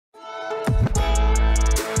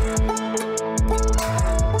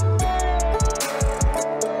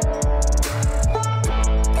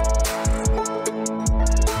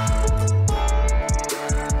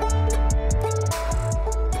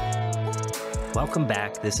Welcome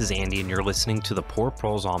back. This is Andy, and you're listening to the Poor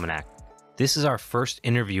Proles Almanac. This is our first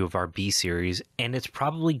interview of our bee series, and it's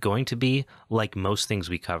probably going to be, like most things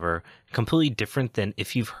we cover, completely different than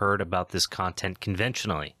if you've heard about this content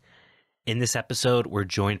conventionally. In this episode, we're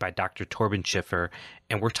joined by Dr. Torben Schiffer,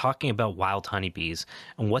 and we're talking about wild honeybees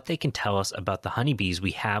and what they can tell us about the honeybees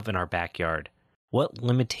we have in our backyard. What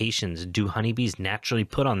limitations do honeybees naturally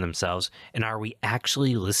put on themselves, and are we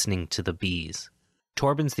actually listening to the bees?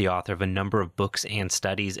 Torben's the author of a number of books and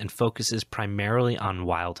studies and focuses primarily on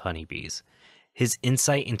wild honeybees. His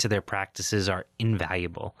insight into their practices are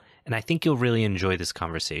invaluable, and I think you'll really enjoy this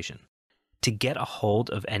conversation. To get a hold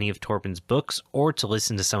of any of Torben's books or to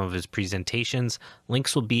listen to some of his presentations,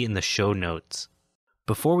 links will be in the show notes.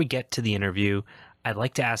 Before we get to the interview, I'd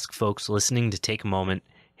like to ask folks listening to take a moment,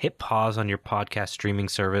 hit pause on your podcast streaming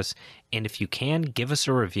service, and if you can, give us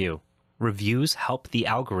a review. Reviews help the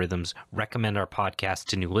algorithms recommend our podcast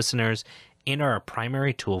to new listeners and are a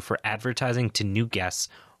primary tool for advertising to new guests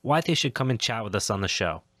why they should come and chat with us on the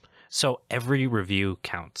show. So every review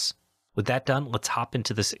counts. With that done, let's hop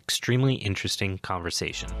into this extremely interesting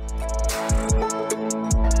conversation.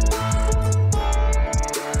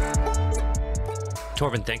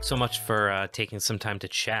 Torben, thanks so much for taking some time to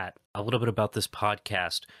chat. A little bit about this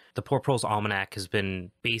podcast. The Poor Proles Almanac has been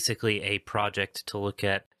basically a project to look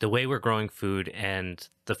at the way we're growing food and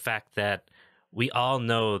the fact that we all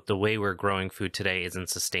know the way we're growing food today isn't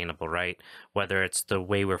sustainable, right? Whether it's the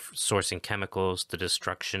way we're sourcing chemicals, the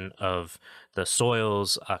destruction of the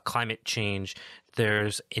soils, climate change,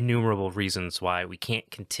 there's innumerable reasons why we can't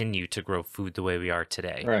continue to grow food the way we are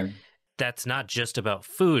today. Right. That's not just about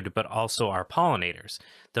food, but also our pollinators.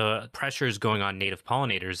 The pressures going on native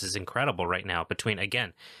pollinators is incredible right now between,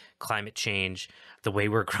 again, climate change, the way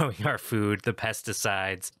we're growing our food, the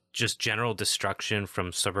pesticides, just general destruction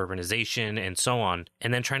from suburbanization and so on.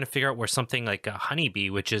 And then trying to figure out where something like a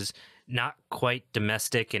honeybee, which is not quite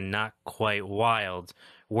domestic and not quite wild,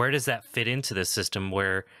 where does that fit into the system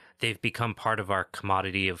where they've become part of our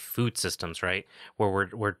commodity of food systems, right? Where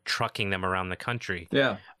we're trucking them around the country.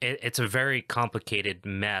 Yeah. It's a very complicated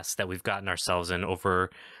mess that we've gotten ourselves in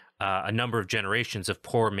over a number of generations of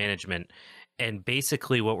poor management. And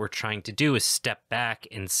basically what we're trying to do is step back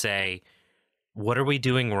and say, what are we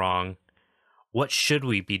doing wrong? What should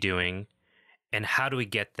we be doing? And how do we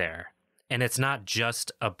get there? And it's not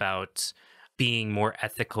just about being more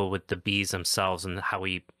ethical with the bees themselves and how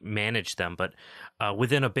we manage them, but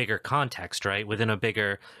within a bigger context, right? Within a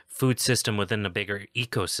bigger food system, within a bigger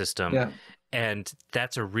ecosystem. Yeah. And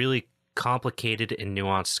that's a really complicated and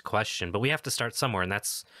nuanced question, but we have to start somewhere. And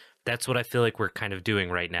that's what I feel like we're kind of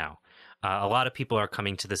doing right now. A lot of people are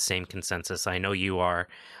coming to the same consensus. I know you are.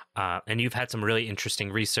 And you've had some really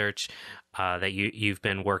interesting research that you've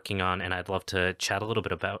been working on, and I'd love to chat a little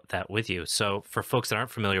bit about that with you. So for folks that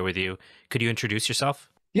aren't familiar with you, could you introduce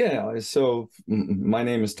yourself? Yeah, so my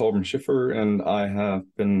name is Torben Schiffer, and I have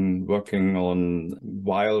been working on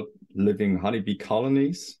wild living honeybee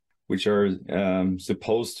colonies, which are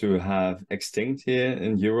supposed to have extinct here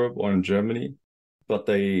in Europe or in Germany, but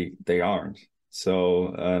they aren't.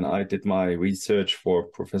 So, and I did my research for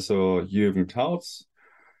Professor Jürgen Tautz.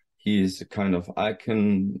 He is a kind of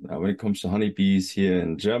icon when it comes to honeybees here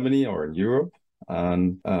in Germany or in Europe.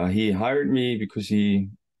 And he hired me because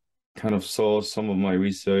he kind of saw some of my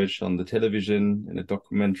research on the television in a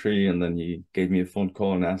documentary, and then he gave me a phone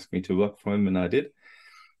call and asked me to work for him, and I did.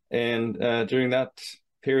 And during that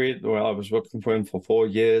period where I was working for him for 4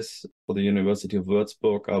 years for the University of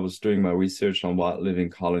Würzburg, I was doing my research on wild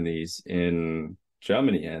living colonies in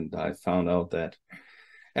Germany, and I found out that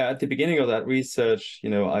at the beginning of that research,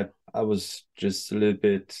 I was just a little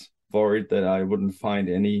bit worried that I wouldn't find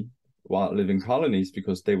any wild living colonies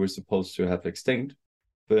because they were supposed to have extinct.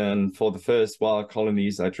 Then for the first wild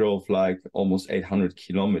colonies, I drove like almost 800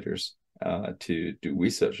 kilometers to do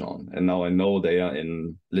research on. And now I know they are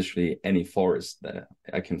in literally any forest. That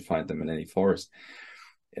I can find them in any forest.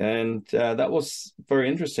 And that was very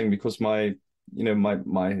interesting because my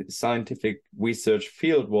scientific research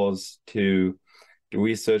field was to do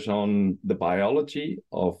research on the biology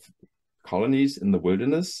of colonies in the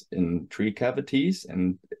wilderness, in tree cavities,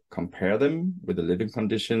 and compare them with the living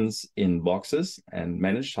conditions in boxes and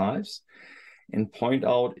managed hives, and point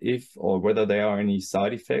out if or whether there are any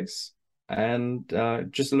side effects, and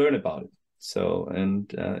just learn about it. So,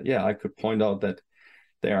 and I could point out that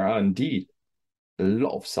there are indeed a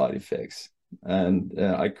lot of side effects, and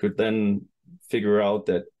I could then figure out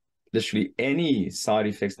that literally any side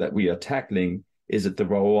effects that we are tackling, is it the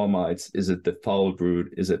varroa mites, is it the foul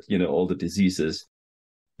brood, is it, all the diseases,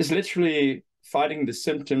 is literally fighting the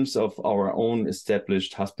symptoms of our own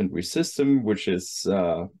established husbandry system, which is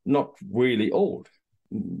not really old.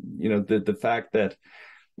 The fact that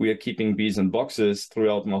we are keeping bees in boxes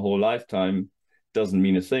throughout my whole lifetime doesn't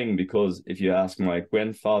mean a thing, because if you ask my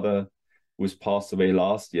grandfather, who's passed away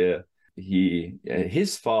last year,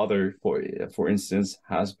 his father, for instance,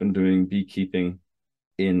 has been doing beekeeping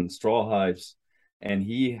in straw hives, and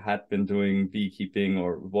he had been doing beekeeping,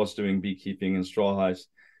 or was doing beekeeping in straw hives,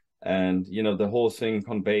 and the whole thing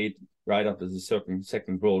conveyed right after the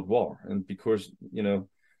Second World War. And because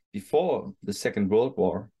before the Second World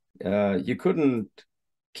War, you couldn't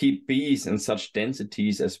keep bees in such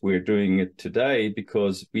densities as we're doing it today,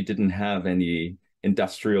 because we didn't have any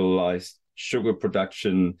industrialized sugar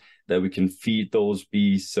production that we can feed those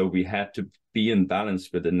bees. So we had to be in balance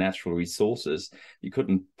with the natural resources. You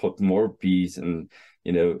couldn't put more bees in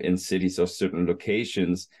cities or certain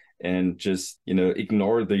locations and just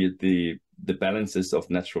ignore the balances of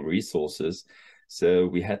natural resources. So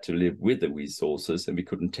we had to live with the resources, and we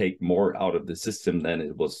couldn't take more out of the system than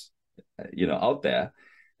it was out there.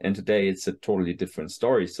 And today it's a totally different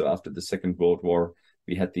story. So after the Second World War,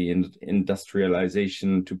 we had the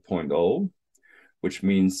industrialization 2.0, which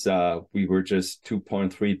means we were just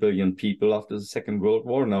 2.3 billion people after the Second World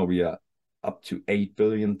War. Now we are up to 8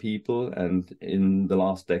 billion people. And in the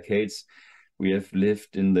last decades, we have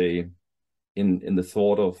lived in the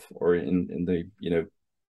thought of, or in the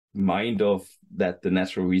mind of, that the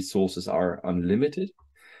natural resources are unlimited,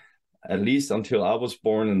 at least until I was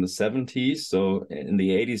born in the 70s. So in the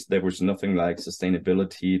 80s, there was nothing like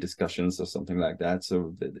sustainability discussions or something like that.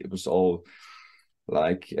 So it was all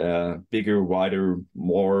like bigger, wider,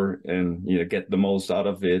 more, and get the most out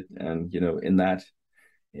of it. And in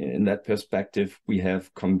that perspective, we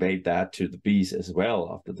have conveyed that to the bees as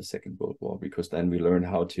well after the Second World War, because then we learned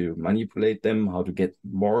how to manipulate them, how to get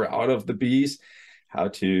more out of the bees, how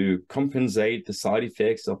to compensate the side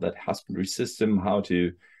effects of that husbandry system, how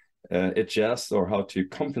to adjust, or how to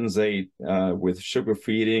compensate with sugar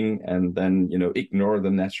feeding, and then ignore the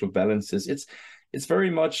natural balances. It's very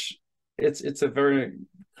much, it's a very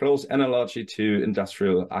close analogy to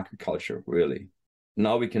industrial agriculture, really.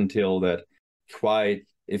 Now we can tell that quite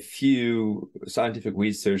a few scientific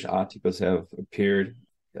research articles have appeared,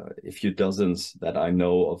 a few dozens that I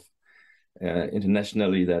know of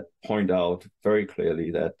internationally, that point out very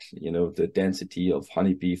clearly that the density of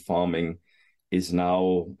honeybee farming is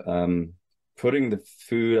now putting the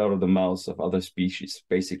food out of the mouths of other species,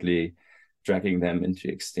 basically dragging them into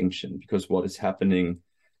extinction. Because what is happening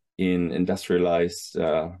in industrialized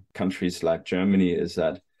countries like Germany is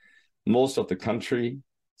that most of the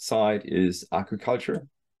countryside is agriculture,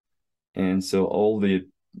 and so all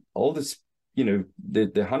this,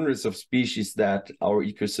 the hundreds of species that our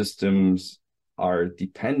ecosystems are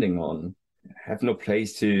depending on have no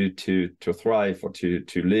place to thrive or to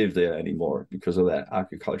live there anymore because of that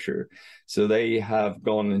agriculture. So they have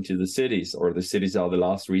gone into the cities, or the cities are the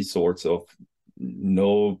last resorts of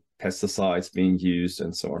no pesticides being used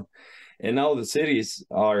and so on. And now the cities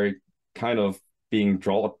are kind of being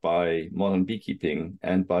drawn by modern beekeeping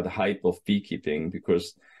and by the hype of beekeeping,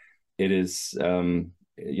 because it is,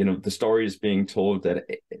 the story is being told that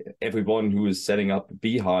everyone who is setting up a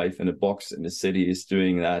beehive in a box in the city is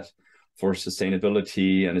doing that for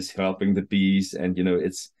sustainability and is helping the bees. And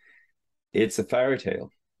it's a fairy tale,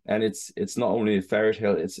 and it's not only a fairy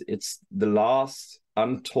tale, it's the last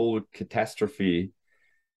untold catastrophe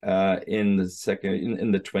in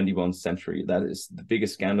the 21st century. That is the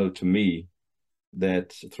biggest scandal to me,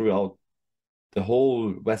 that throughout the whole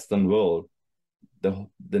Western world,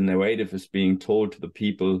 the narrative is being told to the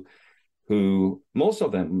people who, most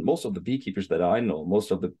of the beekeepers that I know,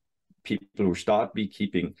 most of the people who start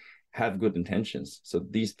beekeeping have good intentions. So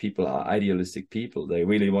these people are idealistic people. They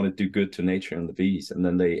really want to do good to nature and the bees, and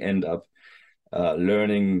then they end up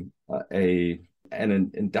learning an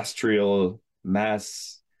industrial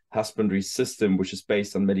mass husbandry system, which is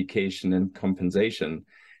based on medication and compensation,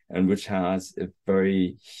 and which has a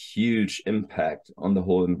very huge impact on the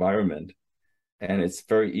whole environment. And it's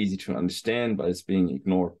very easy to understand, but it's being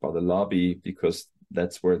ignored by the lobby because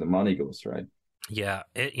that's where the money goes, right? Yeah,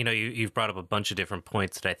 you've brought up a bunch of different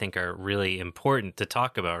points that I think are really important to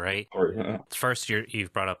talk about, right? Yeah. First,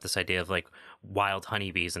 you've brought up this idea of like wild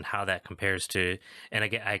honeybees and how that compares to, and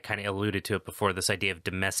again, I kind of alluded to it before, this idea of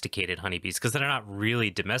domesticated honeybees, because they're not really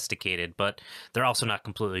domesticated, but they're also not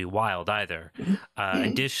completely wild either.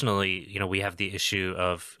 Additionally, we have the issue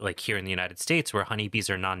of, like, here in the United States, where honeybees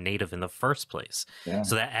are non-native in the first place. Yeah.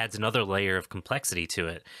 So that adds another layer of complexity to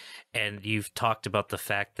it. And you've talked about the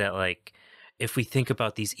fact that, like, if we think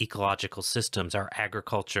about these ecological systems, our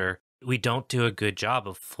agriculture We don't do a good job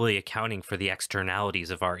of fully accounting for the externalities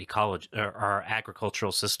of our ecology or our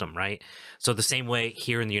agricultural system, right? So the same way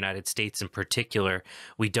here in the United States in particular,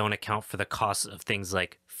 we don't account for the costs of things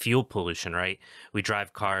like fuel pollution, right? We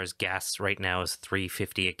drive cars, gas right now is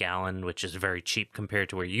 3.50 a gallon, which is very cheap compared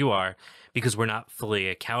to where you are, because we're not fully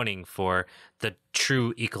accounting for the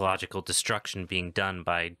true ecological destruction being done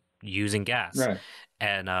by using gas. Right.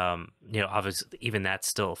 And obviously even that's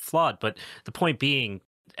still flawed, but the point being,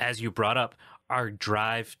 as you brought up, our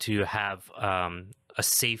drive to have a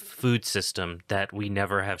safe food system that we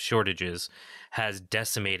never have shortages has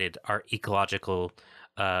decimated our ecological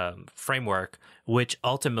framework, which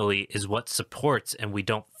ultimately is what supports, and we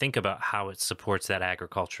don't think about how it supports that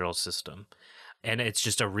agricultural system. And it's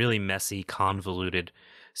just a really messy, convoluted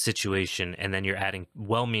situation. And then you're adding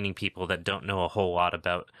well meaning people that don't know a whole lot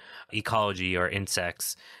about ecology or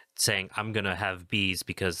insects saying, I'm going to have bees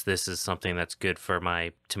because this is something that's good for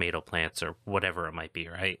my tomato plants or whatever it might be,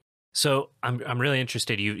 right? So I'm really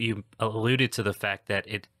interested. You alluded to the fact that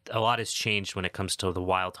a lot has changed when it comes to the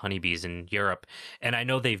wild honeybees in Europe, and I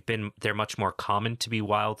know they're much more common to be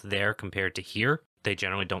wild there compared to here. They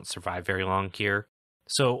generally don't survive very long here.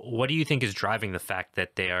 So what do you think is driving the fact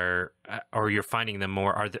that they are, or you're finding them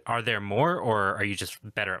more? Are there more, or are you just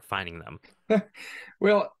better at finding them?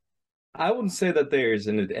 Well, I wouldn't say that there is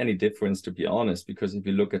any difference, to be honest, because if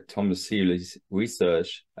you look at Thomas Seeley's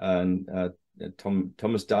research, and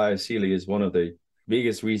Thomas Dyer Seeley is one of the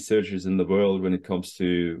biggest researchers in the world when it comes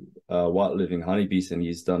to wild living honeybees, and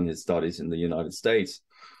he's done his studies in the United States.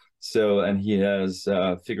 So, and he has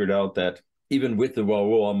figured out that even with the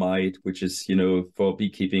varroa mite, which is, for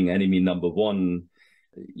beekeeping enemy number one,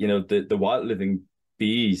 the wild living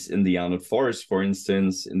bees in the Amazon forest, for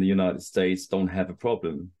instance, in the United States, don't have a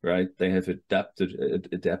problem, right? They have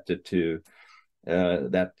adapted to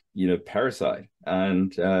that parasite,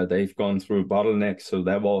 and they've gone through bottlenecks. So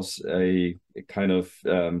that was a kind of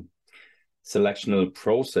selectional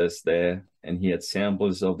process there, and he had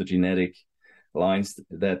samples of the genetic lines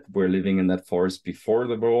that were living in that forest before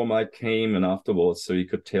the varroa mite came and afterwards. So you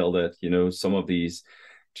could tell that some of these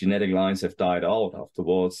genetic lines have died out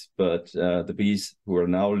afterwards, but the bees who are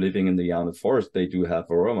now living in the Amazon forest, they do have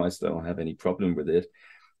varroa mites. They don't have any problem with it.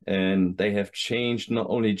 And they have changed not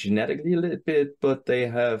only genetically a little bit, but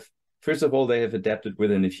first of all, they have adapted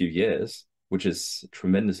within a few years, which is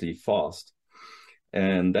tremendously fast.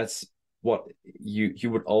 And that's what you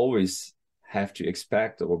would always have to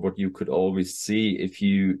expect, or what you could always see if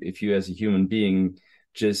you as a human being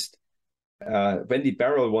just Wendy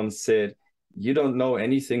Barrell once said, you don't know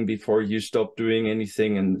anything before you stop doing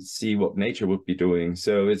anything and see what nature would be doing.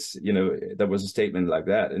 So it's, there was a statement like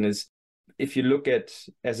that. And if you look at,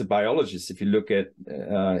 as a biologist, if you look at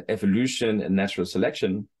evolution and natural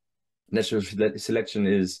selection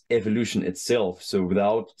is evolution itself. So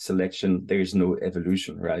without selection, there is no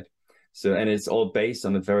evolution, right? So, and it's all based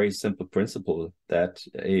on a very simple principle that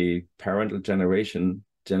a parental generation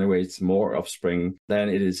generates more offspring than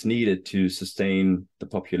it is needed to sustain the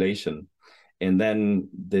population. And then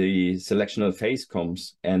the selectional phase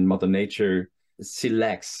comes, and Mother Nature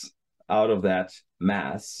selects out of that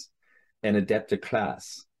mass an adapted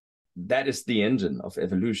class. That is the engine of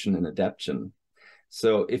evolution and adaptation.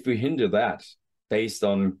 So if we hinder that based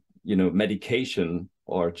on, medication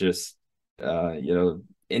or just,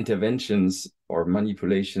 interventions or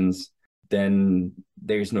manipulations, then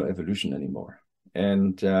there is no evolution anymore.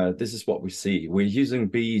 And this is what we see. We're using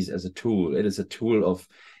bees as a tool. It is a tool of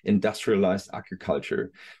industrialized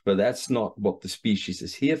agriculture, but that's not what the species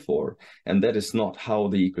is here for. And that is not how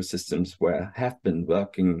the ecosystems have been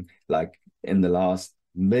working like in the last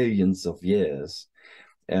millions of years.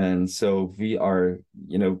 And so we are,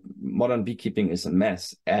 modern beekeeping is a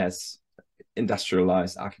mess, as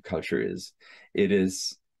industrialized agriculture is. It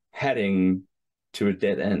is heading to a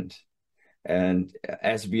dead end. And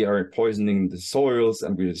as we are poisoning the soils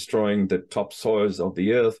and we're destroying the top soils of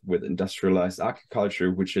the earth with industrialized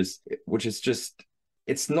agriculture, which is just,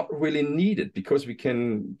 it's not really needed, because we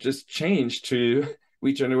can just change to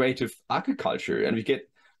regenerative agriculture and we get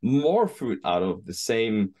more food out of the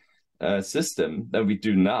same system than we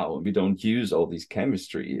do now. We don't use all these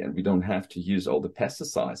chemistry, and we don't have to use all the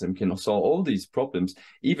pesticides, and we can solve all these problems,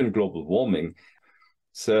 even global warming.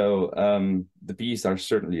 So the bees are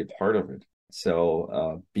certainly a part of it.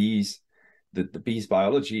 So the bees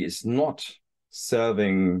biology is not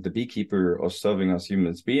serving the beekeeper or serving us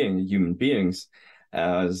human beings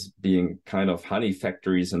as being kind of honey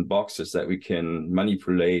factories and boxes that we can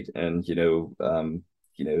manipulate and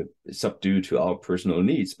subdue to our personal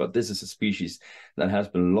needs. But this is a species that has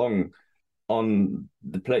been long on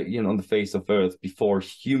the on the face of Earth before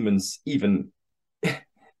humans even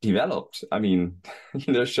developed. I mean,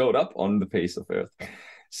 showed up on the face of Earth.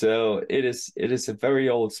 So it is a very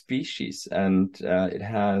old species, and it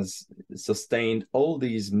has sustained all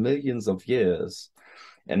these millions of years.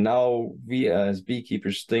 And now we as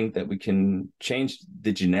beekeepers think that we can change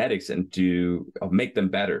the genetics and or make them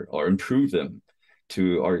better or improve them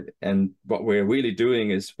and what we're really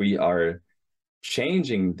doing is we are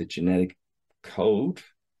changing the genetic code,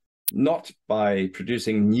 not by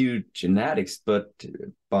producing new genetics, but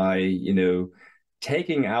by,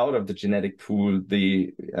 taking out of the genetic pool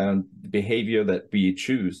the behavior that we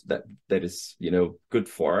choose that is, good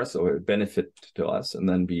for us or a benefit to us. And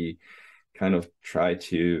then we kind of try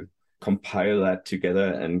to compile that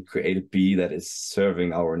together and create a bee that is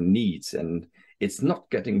serving our needs. And it's not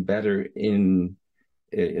getting better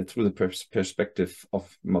through the perspective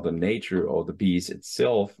of Mother Nature or the bees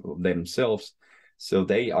themselves. So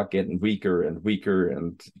they are getting weaker and weaker,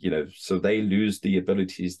 and so they lose the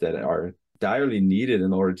abilities that are direly needed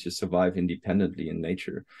in order to survive independently in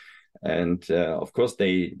nature. And of course,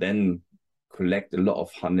 they then collect a lot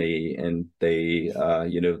of honey, and they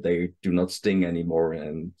do not sting anymore,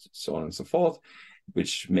 and so on and so forth,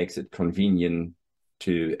 which makes it convenient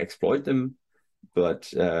to exploit them.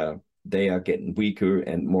 But they are getting weaker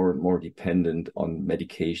and more dependent on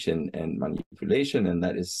medication and manipulation, and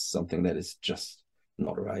that is something that is just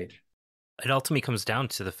not right. It ultimately comes down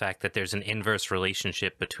to the fact that there's an inverse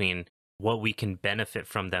relationship between what we can benefit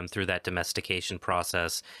from them through that domestication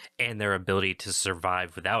process and their ability to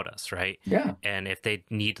survive without us, right? Yeah. And if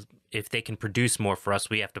they can produce more for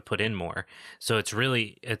us, we have to put in more. So it's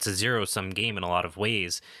a zero-sum game in a lot of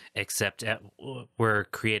ways, except we're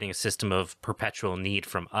creating a system of perpetual need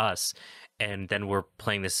from us, and then we're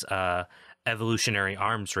playing this evolutionary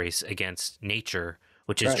arms race against nature,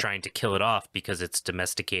 which is trying to kill it off because it's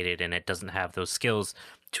domesticated and it doesn't have those skills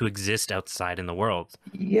to exist outside in the world.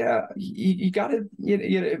 Yeah, you got to,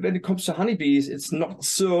 when it comes to honeybees, it's not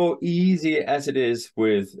so easy as it is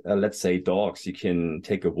with, let's say, dogs. You can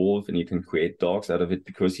take a wolf and you can create dogs out of it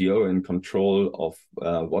because you're in control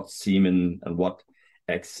of what semen and what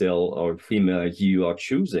egg cell or female you are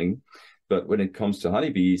choosing. But when it comes to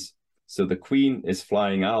honeybees, so the queen is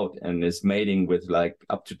flying out and is mating with like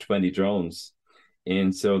up to 20 drones.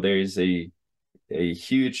 And so there is a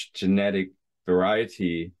huge genetic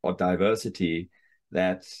variety or diversity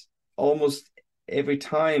that almost every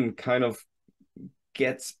time kind of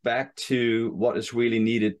gets back to what is really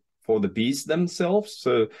needed for the bees themselves.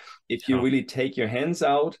 So if you really take your hands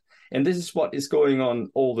out, and this is what is going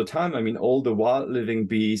on all the time. I mean, all the wild living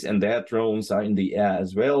bees and their drones are in the air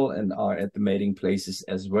as well and are at the mating places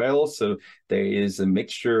as well. So there is a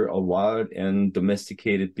mixture of wild and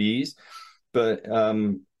domesticated bees. But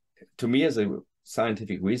to me, as a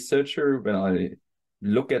scientific researcher, when I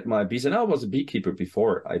look at my bees, and I was a beekeeper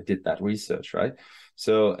before I did that research, right?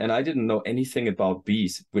 So, and I didn't know anything about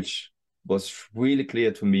bees, which was really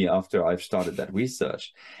clear to me after I've started that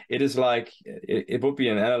research. It is like, it would be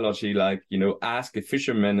an analogy like, ask a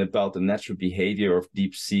fisherman about the natural behavior of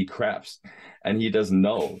deep sea crabs, and he doesn't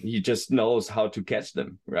know. He just knows how to catch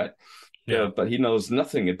them, right? Yeah, but he knows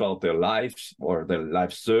nothing about their lives or their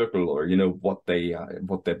life circle, or what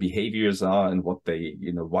their behaviors are and what they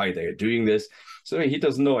why they're doing this. So he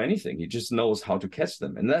doesn't know anything. He just knows how to catch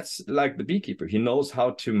them, and that's like the beekeeper. He knows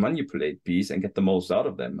how to manipulate bees and get the most out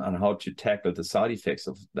of them, and how to tackle the side effects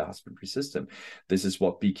of the husbandry system. This is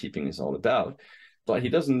what beekeeping is all about. But he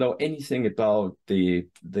doesn't know anything about the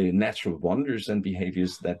natural wonders and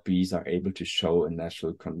behaviors that bees are able to show in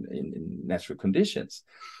natural conditions.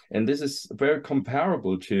 And this is very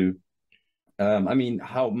comparable to,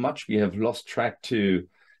 how much we have lost track to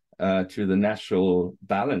the natural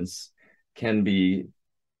balance can be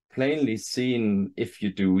plainly seen if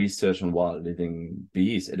you do research on wild living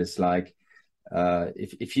bees. It is like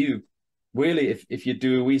if you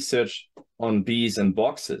do research on bees and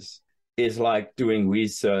boxes, is like doing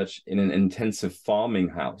research in an intensive farming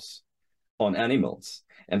house on animals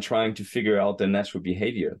and trying to figure out their natural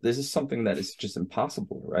behavior. This is something that is just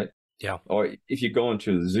impossible, right? Yeah. Or if you go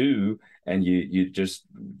into the zoo and you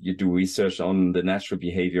do research on the natural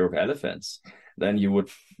behavior of elephants, then you would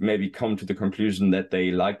maybe come to the conclusion that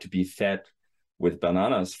they like to be fed with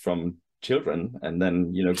bananas from children, and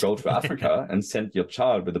then go to Africa and send your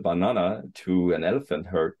child with a banana to an elephant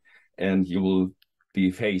herd, and you will be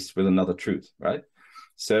faced with another truth, right?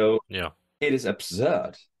 So it is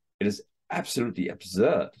absurd. It is absolutely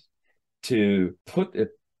absurd to put a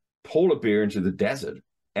polar bear into the desert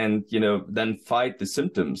and then fight the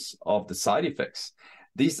symptoms of the side effects.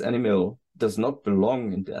 These animals does not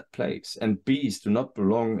belong in that place. And bees do not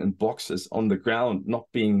belong in boxes on the ground,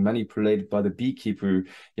 not being manipulated by the beekeeper.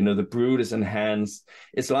 The brood is enhanced.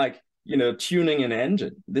 It's like, tuning an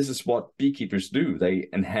engine. This is what beekeepers do. They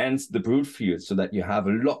enhance the brood field so that you have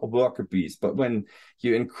a lot of worker bees. But when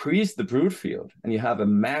you increase the brood field and you have a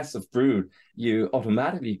massive brood, you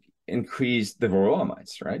automatically increase the varroa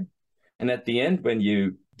mites, right? And at the end, when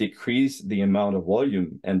you decrease the amount of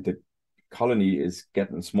volume and the colony is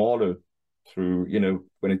getting smaller through,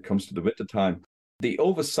 when it comes to the winter time, the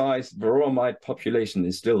oversized varroa mite population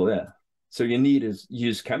is still there. So you need to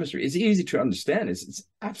use chemistry. It's easy to understand. It's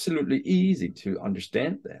absolutely easy to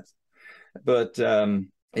understand that. But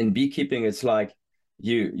in beekeeping, it's like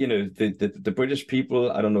the British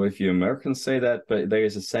people, I don't know if you Americans say that, but there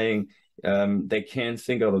is a saying, they can't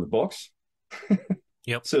think out of the box.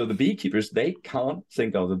 Yep. So the beekeepers, they can't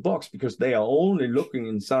think out of the box because they are only looking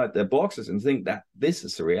inside their boxes and think that this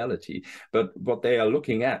is a reality. But what they are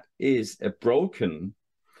looking at is a broken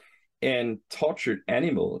and tortured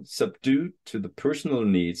animal subdued to the personal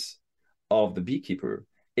needs of the beekeeper.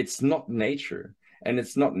 It's not nature, and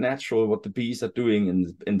it's not natural what the bees are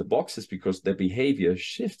doing in the boxes, because their behavior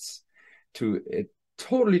shifts to a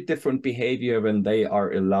totally different behavior when they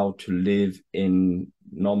are allowed to live in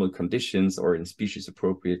normal conditions or in species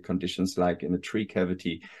appropriate conditions, like in a tree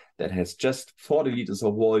cavity that has just 40 liters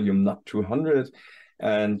of volume, not 200.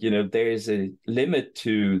 And, there is a limit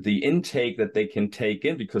to the intake that they can take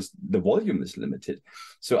in because the volume is limited.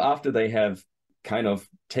 So after they have kind of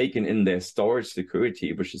taken in their storage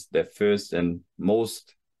security, which is their first and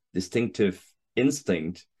most distinctive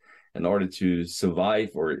instinct in order to survive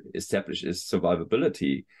or establish its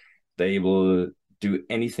survivability, they will do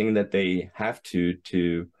anything that they have to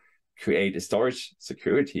create a storage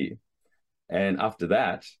security. And after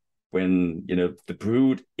that, when the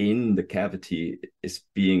brood in the cavity is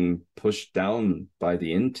being pushed down by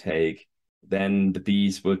the intake, then the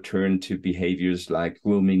bees will turn to behaviors like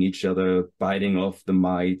grooming each other, biting off the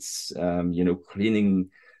mites, cleaning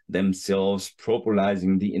themselves,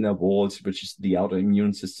 propolising the inner walls, which is the outer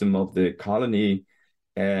immune system of the colony.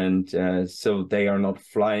 And so they are not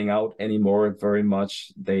flying out anymore very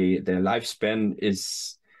much. Their lifespan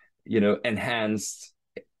is, enhanced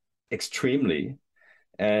extremely.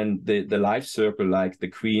 And the life circle, like the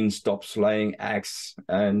queen stops laying eggs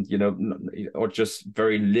and, or just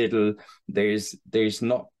very little, there's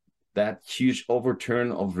not that huge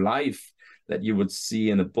overturn of life that you would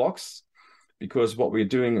see in a box. Because what we're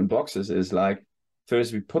doing in boxes is like,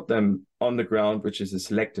 first we put them on the ground, which is a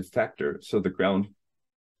selective factor. So the ground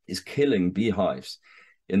is killing beehives.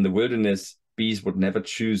 In the wilderness, bees would never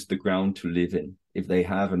choose the ground to live in. If they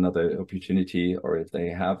have another opportunity or if they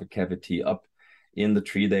have a cavity up in the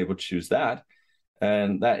tree, they would choose that.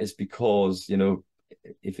 And that is because,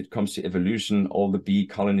 if it comes to evolution, all the bee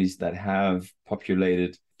colonies that have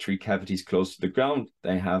populated tree cavities close to the ground,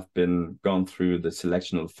 they have been gone through the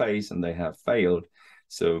selectional phase and they have failed.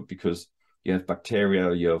 So because you have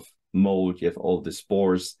bacteria, you have mold, you have all the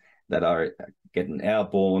spores that are getting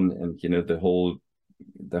airborne, and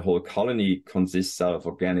the whole colony consists of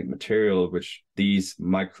organic material which these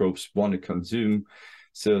microbes want to consume.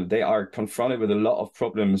 So they are confronted with a lot of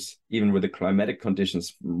problems, even with the climatic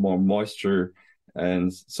conditions, more moisture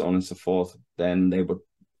and so on and so forth, than they would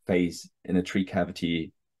face in a tree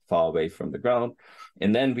cavity far away from the ground.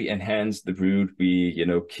 And then we enhance the brood, we,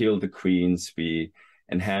 kill the queens, we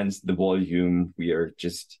enhance the volume, we are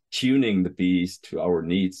just tuning the bees to our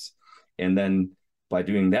needs. And then by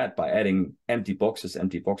doing that, by adding empty boxes,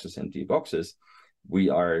 we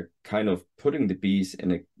are kind of putting the bees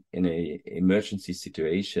in a emergency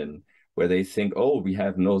situation where they think, oh, we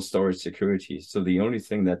have no storage security. So the only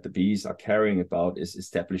thing that the bees are caring about is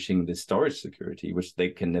establishing the storage security, which they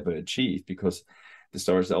can never achieve because the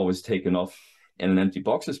storage is always taken off and an empty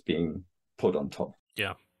box is being put on top.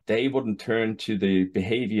 Yeah. They wouldn't turn to the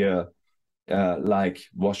behavior like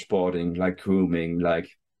washboarding, like grooming, like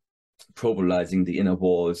propolising the inner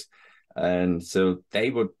walls. And so they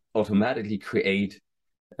would automatically create,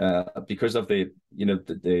 because of the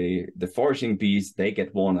foraging bees, they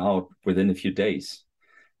get worn out within a few days,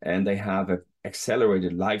 and they have an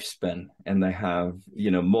accelerated lifespan, and they have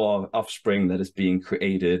more offspring that is being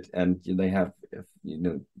created, and they have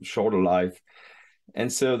shorter life,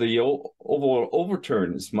 and so the overall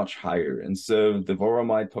overturn is much higher, and so the varroa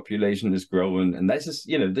mite population is growing, and this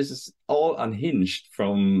is all unhinged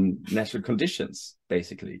from natural conditions.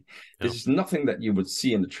 Basically, this is nothing that you would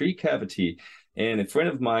see in the tree cavity. And a friend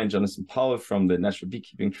of mine, Jonathan Powell from the National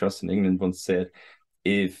Beekeeping Trust in England, once said,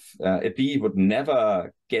 if a bee would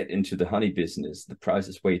never get into the honey business, the price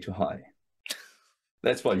is way too high.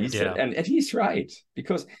 That's what he said. Yeah. And he's right,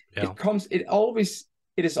 because Yeah.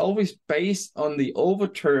 it is always based on the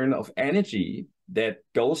overturn of energy that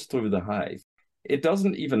goes through the hive. It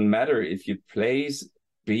doesn't even matter if you place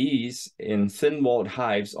bees in thin-walled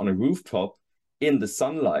hives on a rooftop, in the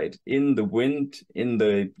sunlight, in the wind, in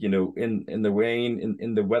the, in the rain,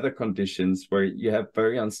 in the weather conditions where you have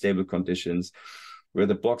very unstable conditions, where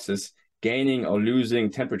the box is gaining or losing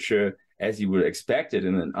temperature as you would expect it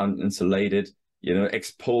in an uninsulated,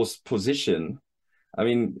 exposed position. I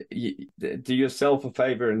mean, do yourself a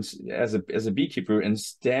favor and as a beekeeper, and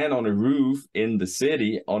stand on a roof in the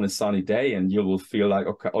city on a sunny day, and you will feel like,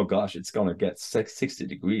 okay, oh gosh, it's gonna get 60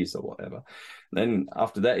 degrees or whatever. Then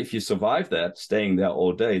after that, if you survive that, staying there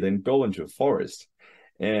all day, then go into a forest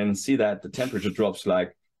and see that the temperature drops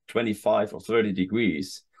like 25 or 30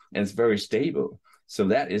 degrees, and it's very stable. So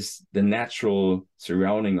that is the natural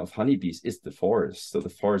surrounding of honeybees, is the forest. So the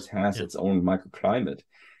forest has its own microclimate.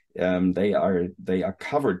 They are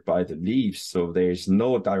covered by the leaves, so there's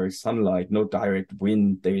no direct sunlight, no direct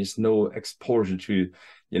wind, there is no exposure to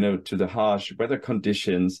the harsh weather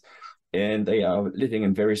conditions, and they are living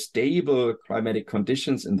in very stable climatic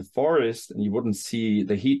conditions in the forest, and you wouldn't see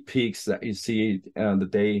the heat peaks that you see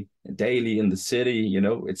daily in the city.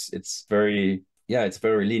 It's very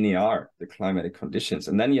linear, the climatic conditions.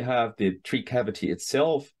 And then you have the tree cavity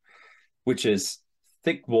itself, which is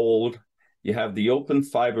thick-walled. You have the open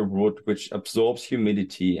fiber wood, which absorbs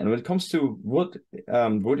humidity. And when it comes to wood,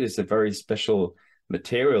 wood is a very special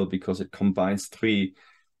material because it combines three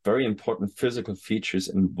very important physical features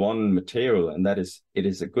in one material, and that is, it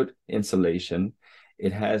is a good insulation.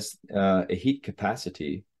 It has a heat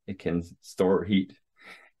capacity. It can store heat,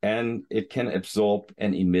 and it can absorb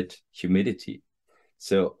and emit humidity.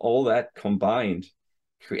 So all that combined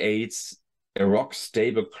creates a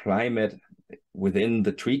rock-stable climate within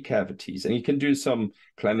the tree cavities. And you can do some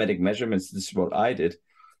climatic measurements. This is what I did,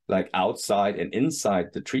 like outside and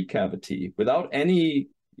inside the tree cavity, without any,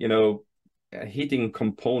 heating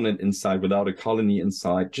component inside, without a colony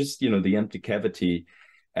inside, just, the empty cavity.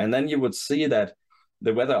 And then you would see that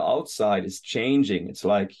the weather outside is changing. It's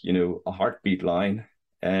like, a heartbeat line.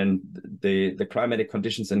 And the climatic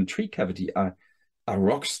conditions in the tree cavity are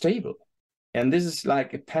rock stable. And this is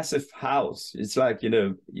like a passive house. It's like,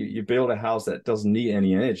 you build a house that doesn't need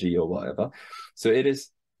any energy or whatever. So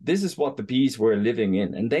this is what the bees were living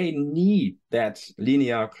in. And they need that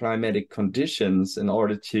linear climatic conditions in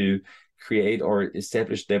order to create or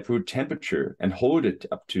establish their brood temperature and hold it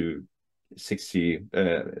up to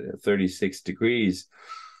 36 degrees.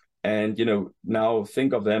 And, now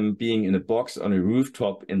think of them being in a box on a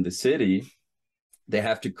rooftop in the city. They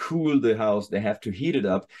have to cool the house. They have to heat it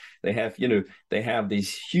up. They have, they have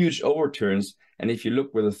these huge overturns. And if you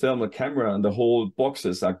look with a thermal camera, and the whole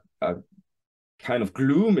boxes are kind of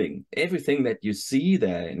glooming, everything that you see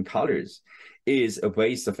there in colors is a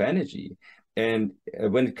waste of energy. And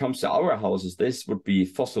when it comes to our houses, this would be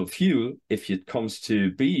fossil fuel. If it comes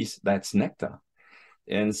to bees, that's nectar.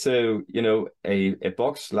 And so, a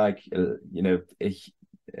box like, a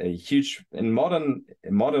huge, in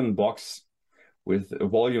modern box with a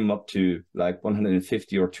volume up to like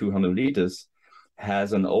 150 or 200 liters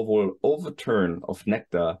has an overall overturn of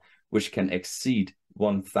nectar, which can exceed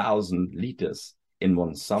 1,000 liters in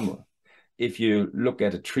one summer. If you look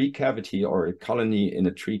at a tree cavity or a colony in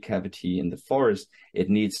a tree cavity in the forest, it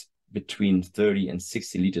needs between 30 and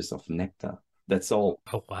 60 liters of nectar. That's all.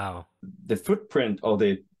 Oh, wow. The footprint, or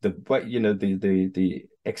the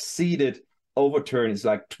exceeded overturn is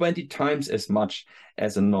like 20 times as much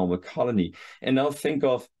as a normal colony. And now think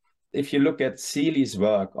of, if you look at Seeley's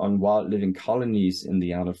work on wild living colonies in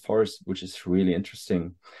the Arnold Forest, which is really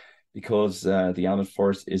interesting, because the Arnold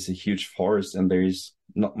Forest is a huge forest and there is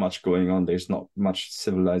not much going on. There's not much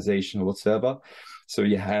civilization whatsoever. So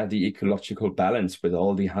you have the ecological balance with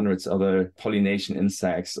all the hundreds of other pollination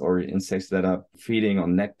insects, or insects that are feeding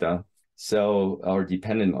on nectar, so are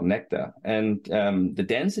dependent on nectar. And the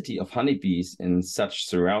density of honeybees in such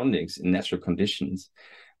surroundings, in natural conditions,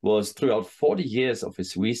 was, throughout 40 years of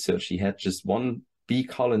his research, he had just one bee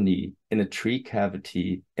colony in a tree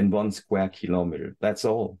cavity in 1 square kilometer. That's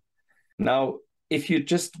all. Now, if you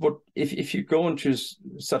go into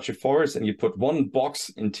such a forest and you put one box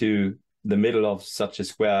into the middle of such a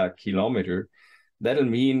square kilometer, that'll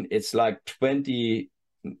mean it's like 20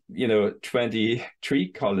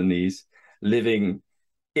 tree colonies living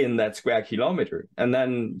in that square kilometer. And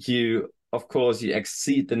then of course, you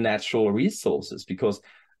exceed the natural resources, because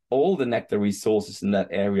all the nectar resources in that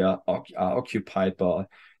area are occupied by,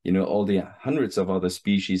 all the hundreds of other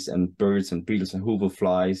species and birds and beetles and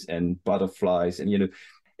hoverflies and butterflies. And,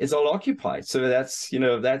 it's all occupied. So that's,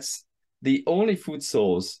 that's the only food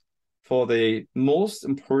source for the most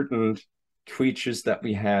important creatures that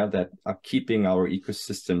we have that are keeping our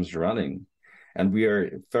ecosystems running. And we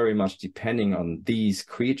are very much depending on these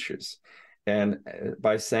creatures. And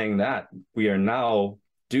by saying that, we are now,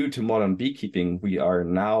 due to modern beekeeping, we are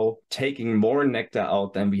now taking more nectar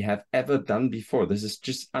out than we have ever done before. This is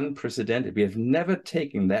just unprecedented. We have never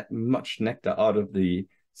taken that much nectar out of the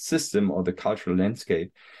system or the cultural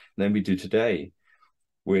landscape than we do today,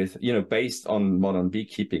 with, based on modern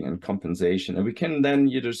beekeeping and compensation. And we can then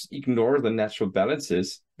just ignore the natural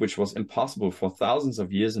balances, which was impossible for thousands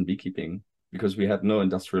of years in beekeeping because we had no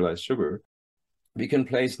industrialized sugar. We can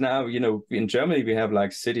place now, in Germany, we have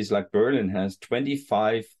like cities like Berlin has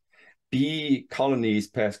 25 bee colonies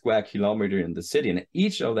per square kilometer in the city. And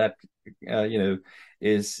each of that,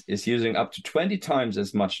 is using up to 20 times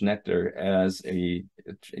as much nectar as a,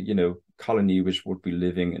 colony which would be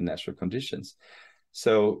living in natural conditions.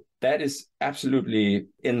 So that is absolutely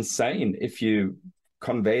insane. If you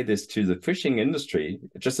convey this to the fishing industry,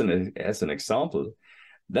 just as an example,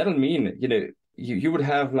 that'll mean, you would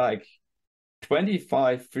have like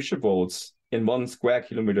 25 fisher boats in 1 square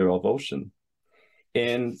kilometer of ocean.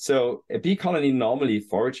 And so a bee colony normally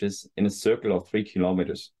forages in a circle of 3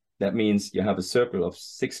 kilometers. That means you have a circle of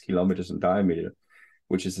 6 kilometers in diameter,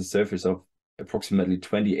 which is a surface of approximately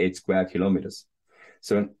 28 square kilometers.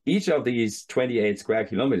 So in each of these 28 square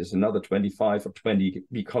kilometers, another 25 or 20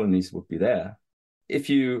 bee colonies would be there. If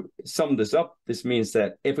you sum this up, this means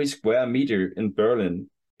that every square meter in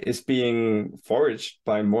Berlin is being foraged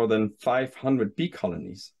by more than 500 bee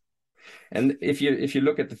colonies. And if you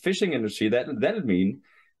look at the fishing industry, that'll mean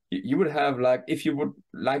you would have, like, if you would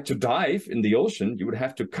like to dive in the ocean, you would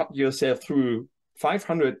have to cut yourself through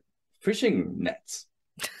 500 fishing nets,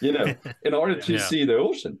 in order to see the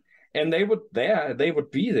ocean. And they would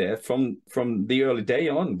be there from the early day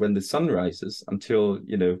on, when the sun rises, until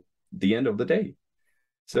the end of the day.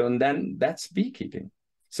 So, and then that's beekeeping.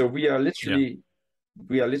 So we are literally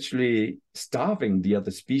starving the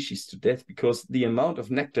other species to death, because the amount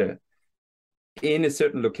of nectar in a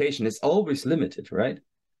certain location is always limited, right?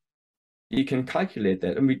 You can calculate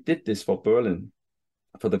that. And we did this for Berlin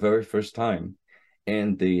for the very first time.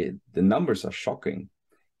 And the numbers are shocking.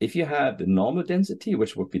 If you had the normal density,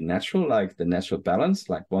 which would be natural, like the natural balance,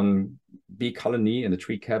 like 1 bee colony in a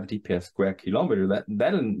tree cavity per square kilometer,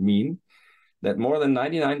 that'll mean that more than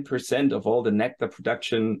 99% of all the nectar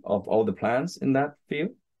production of all the plants in that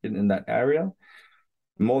field, in that area,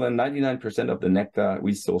 more than 99% of the nectar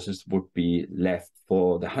resources would be left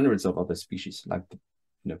for the hundreds of other species, like the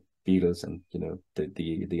beetles and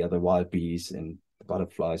the other wild bees and the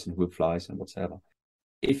butterflies and wood flies and whatever.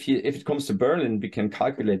 If it comes to Berlin, we can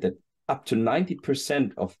calculate that up to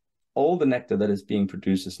 90% of all the nectar that is being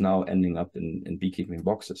produced is now ending up in beekeeping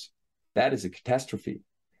boxes. That is a catastrophe.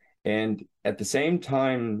 And at the same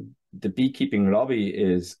time, the beekeeping lobby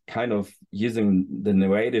is kind of using the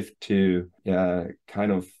narrative to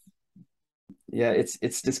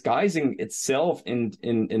it's disguising itself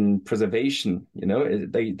in preservation.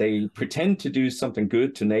 They pretend to do something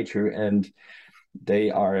good to nature, and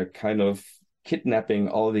they are kind of kidnapping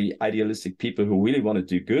all the idealistic people who really want to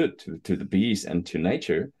do good to the bees and to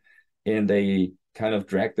nature, and they kind of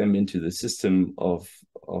drag them into the system of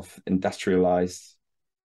industrialized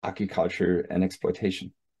agriculture and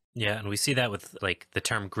exploitation. Yeah, and we see that with, like, the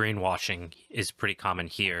term greenwashing is pretty common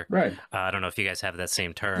here. Right. I don't know if you guys have that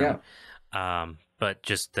same term. Yeah. But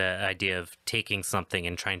just the idea of taking something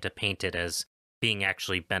and trying to paint it as being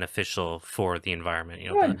actually beneficial for the environment.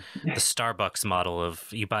 Right. The Starbucks model of,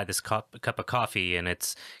 you buy this cup of coffee and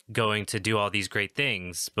it's going to do all these great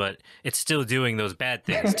things, but it's still doing those bad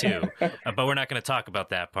things too. But we're not going to talk about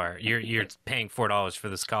that part. You're paying $4 for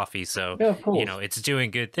this coffee, so of course. It's doing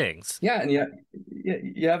good things. Yeah, and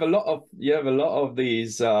you have a lot of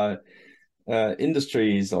these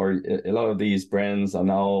industries, or a lot of these brands are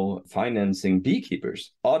now financing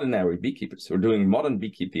beekeepers, ordinary beekeepers who are doing modern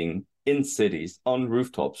beekeeping in cities on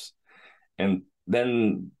rooftops, and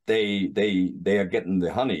then they are getting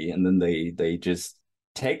the honey, and then they just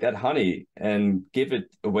take that honey and give it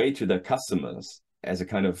away to their customers as a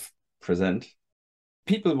kind of present.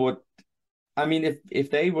 People would, if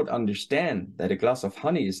they would understand that a glass of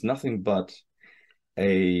honey is nothing but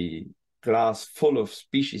a glass full of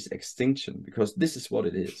species extinction, because this is what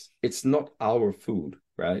it is. It's not our food,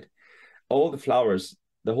 right? All the flowers,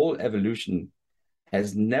 the whole evolution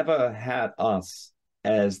has never had us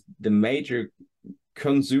as the major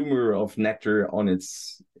consumer of nectar on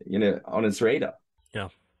its radar. Yeah.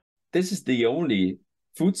 This is the only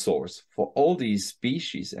food source for all these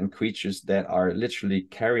species and creatures that are literally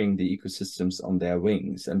carrying the ecosystems on their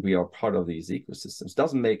wings, and we are part of these ecosystems.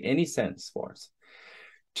 Doesn't make any sense for us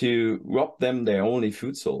to rob them their only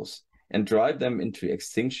food source and drive them into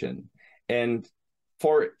extinction. And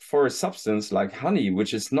for a substance like honey,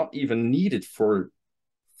 which is not even needed for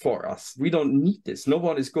us, we don't need this. No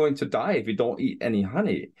one is going to die if we don't eat any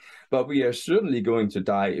honey, but we are certainly going to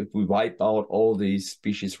die if we wipe out all these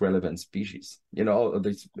species relevant species, all of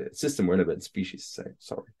these system relevant species,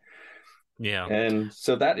 sorry. Yeah. And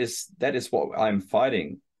so that is what I'm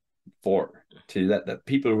fighting for, to that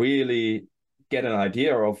people really get an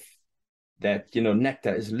idea of that,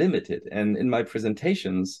 nectar is limited. And in my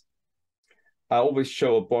presentations, I always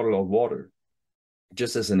show a bottle of water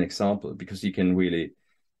just as an example, because you can really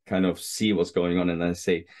kind of see what's going on. And I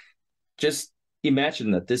say, just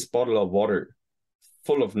imagine that this bottle of water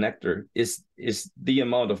full of nectar is the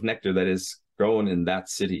amount of nectar that is grown in that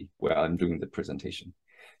city where I'm doing the presentation.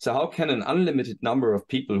 So how can an unlimited number of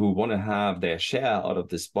people who want to have their share out of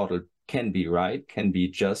this bottle can be right, can be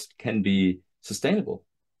just, can be sustainable?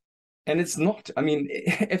 And it's not. I mean,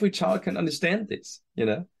 every child can understand this,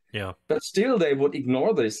 Yeah. But still they would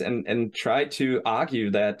ignore this and try to argue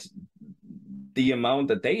that the amount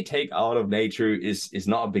that they take out of nature is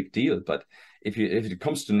not a big deal. But if it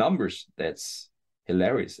comes to numbers, that's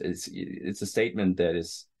hilarious. It's a statement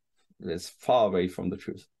that's far away from the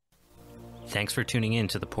truth. Thanks for tuning in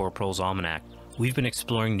to the Poor Proles Almanac. We've been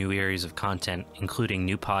exploring new areas of content, including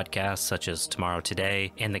new podcasts such as Tomorrow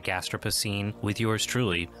Today and the Gastropocene with yours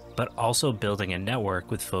truly, but also building a network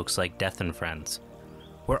with folks like Death and Friends.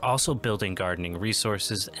 We're also building gardening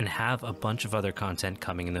resources and have a bunch of other content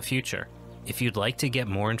coming in the future. If you'd like to get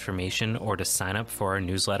more information or to sign up for our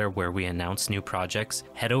newsletter where we announce new projects,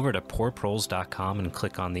 head over to poorproles.com and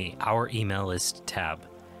click on the Our Email List tab.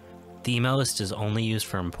 The email list is only used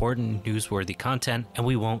for important, newsworthy content, and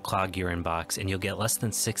we won't clog your inbox, and you'll get less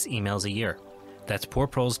than 6 emails a year. That's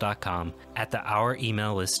poorproles.com at the Our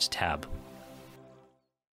Email List tab.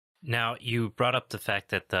 Now, you brought up the fact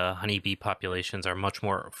that the honeybee populations are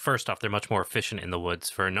first off, they're much more efficient in the woods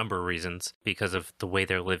for a number of reasons because of the way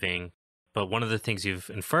they're living. But one of the things you've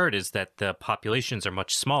inferred is that the populations are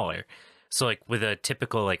much smaller. So like with a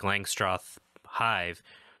typical like Langstroth hive,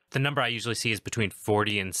 the number I usually see is between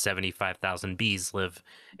 40 and 75,000 bees live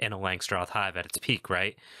in a Langstroth hive at its peak,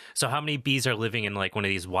 right? So how many bees are living in like one of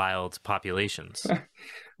these wild populations?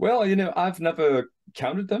 Well, I've never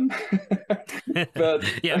counted them, but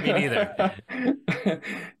yeah, me neither.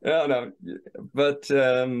 No, but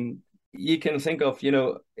you can think of,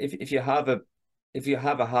 if you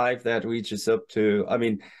have a hive that reaches up to, I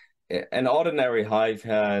mean, an ordinary hive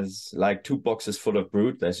has like 2 boxes full of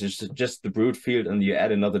brood. That's just the brood field, and you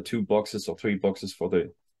add another 2 boxes or 3 boxes for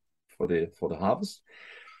the harvest.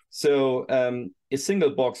 So a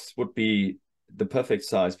single box would be the perfect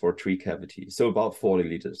size for a tree cavity, so about 40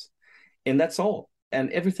 liters, and that's all. And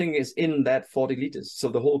everything is in that 40 liters. So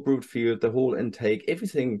the whole brood field, the whole intake,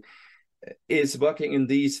 everything is working in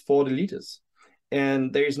these 40 liters.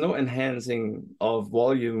 And there's no enhancing of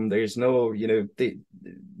volume. There's no,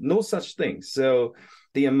 no such thing. So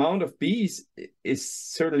the amount of bees is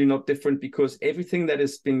certainly not different, because everything that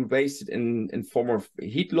has been wasted in form of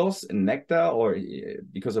heat loss and nectar, or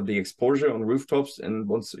because of the exposure on rooftops, and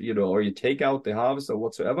once, or you take out the harvest or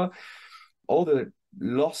whatsoever, all the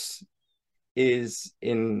loss is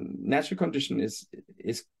in natural condition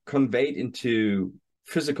is conveyed into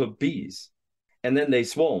physical bees, and then they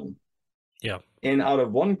swarm. Yeah. And out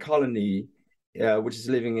of one colony, which is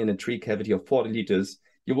living in a tree cavity of 40 liters,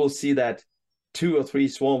 you will see that 2 or 3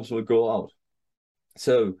 swarms will go out.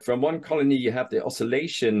 So from one colony, you have the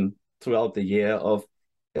oscillation throughout the year of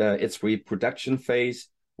its reproduction phase,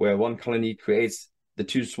 where one colony creates the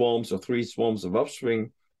 2 swarms or 3 swarms of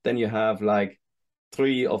offspring. Then you have like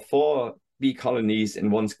 3 or 4 bee colonies in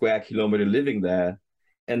 1 square kilometer living there.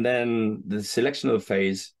 And then the selectional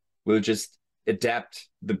phase will just adapt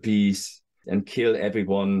the bees and kill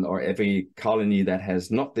everyone or every colony that has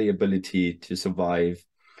not the ability to survive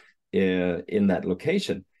in that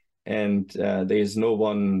location. And there is no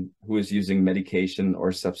one who is using medication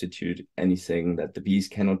or substitute anything that the bees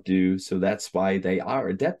cannot do. So that's why they are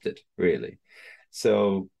adapted, really.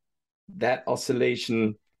 So that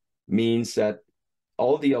oscillation means that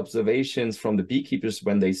all the observations from the beekeepers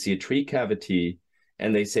when they see a tree cavity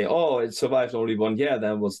and they say, oh, it survived only 1 year,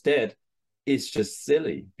 then was dead, is just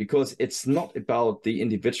silly, because it's not about the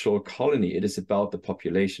individual colony, it is about the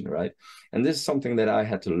population, right? And this is something that I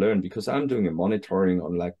had to learn, because I'm doing a monitoring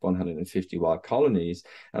on like 150 wild colonies,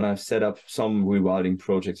 and I've set up some rewilding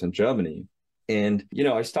projects in Germany. And,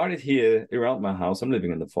 I started here around my house. I'm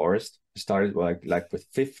living in the forest. I started like with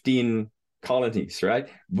 15 colonies, right?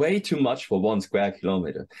 Way too much for 1 square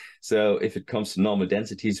kilometer. So if it comes to normal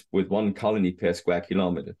densities with 1 colony per square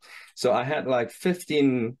kilometer. So I had like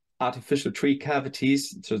 15 artificial tree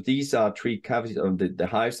cavities. So these are tree cavities, or the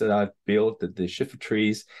hives that I've built, the Schiffer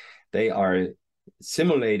trees, they are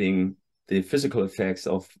simulating the physical effects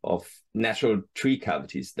of natural tree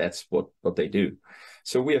cavities. That's what they do.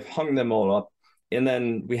 So we have hung them all up. And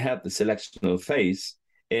then we had the selectional phase.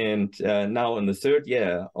 And now in the 3rd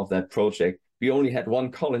year of that project, we only had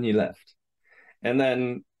 1 colony left. And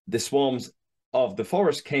then the swarms of the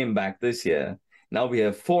forest came back this year. Now we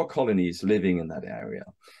have 4 colonies living in that area.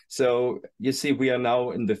 So you see, we are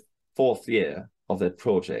now in the 4th year of that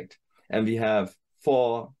project. And we have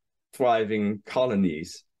 4 thriving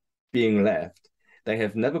colonies being left. They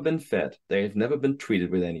have never been fed. They have never been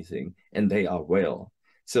treated with anything. And they are well.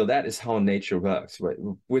 So that is how nature works. Right?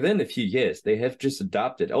 Within a few years, they have just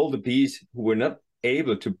adapted. All the bees who were not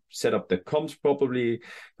able to set up the combs properly,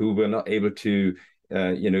 who were not able to,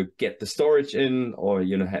 get the storage in, or,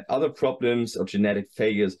 had other problems or genetic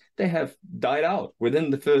failures, they have died out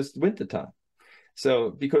within the first winter time.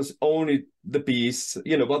 So because only the bees,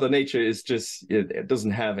 Mother Nature is just, it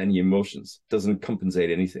doesn't have any emotions, doesn't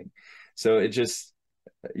compensate anything. So it just,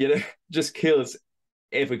 just kills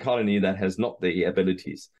every colony that has not the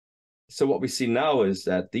abilities. So what we see now is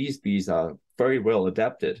that these bees are very well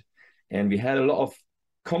adapted. And we had a lot of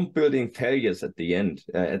comb building failures at the end,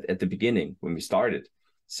 at the beginning when we started.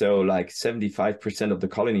 So like 75% of the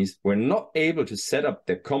colonies were not able to set up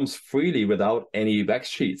their combs freely without any wax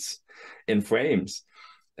sheets in frames.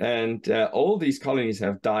 And all these colonies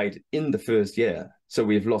have died in the 1st year. So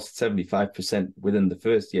we've lost 75% within the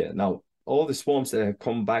 1st year. Now, all the swarms that have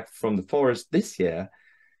come back from the forest this year,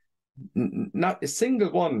 not a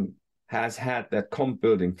single one has had that comb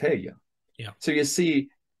building failure. Yeah. So you see,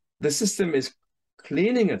 the system is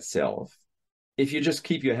cleaning itself if you just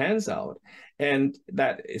keep your hands out. And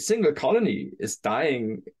that a single colony is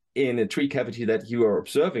dying in a tree cavity that you are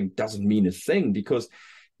observing doesn't mean a thing, because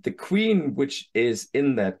the queen which is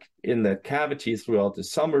in that cavity throughout the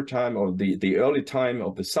summertime, or the early time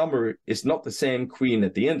of the summer, is not the same queen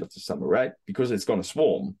at the end of the summer, right? Because it's going to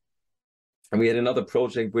swarm. And we had another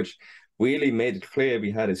project which really made it clear.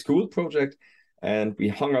 We had a school project, and we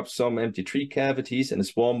hung up some empty tree cavities, and a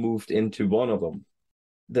swarm moved into one of them.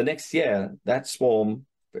 The next year, that swarm,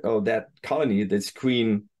 or that colony, this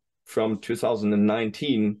queen from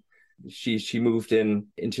 2019, she moved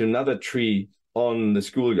into another tree on the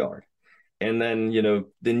schoolyard. And then,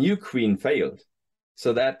 the new queen failed.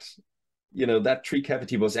 So that tree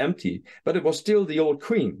cavity was empty, but it was still the old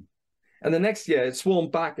queen. And the next year it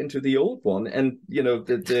swarmed back into the old one. And,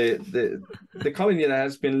 the colony that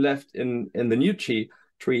has been left in the new tree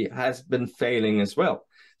has been failing as well.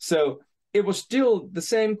 So it was still the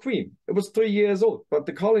same queen. It was 3 years old, but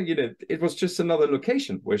the colony, it was just another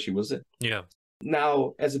location where she was in. Yeah.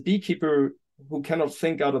 Now, as a beekeeper who cannot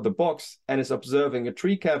think out of the box and is observing a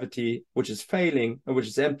tree cavity which is failing and which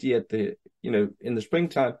is empty at the, in the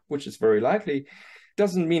springtime, which is very likely,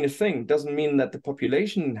 doesn't mean a thing. Doesn't mean that the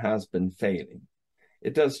population has been failing.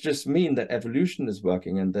 It does just mean that evolution is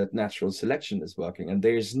working and that natural selection is working. And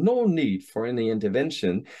there is no need for any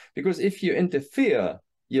intervention, because if you interfere,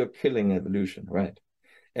 you're killing evolution, right?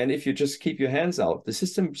 And if you just keep your hands out, the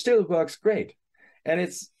system still works great. And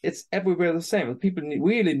it's everywhere the same. And people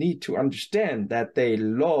really need to understand that they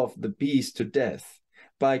love the bees to death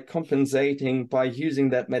by compensating, by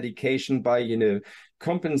using that medication, by,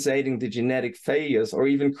 compensating the genetic failures, or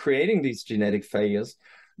even creating these genetic failures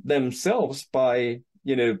themselves by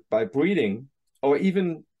breeding, or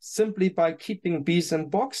even simply by keeping bees in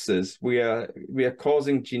boxes. We are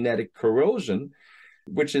causing genetic corrosion,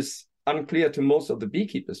 which is unclear to most of the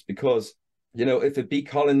beekeepers, because, if a bee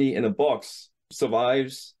colony in a box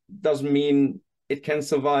survives, doesn't mean it can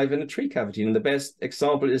survive in a tree cavity. And the best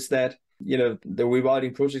example is that, the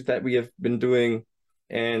rewilding project that we have been doing,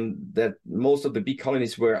 and that most of the bee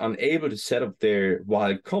colonies were unable to set up their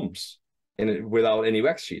wild combs without any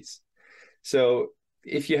wax sheets. So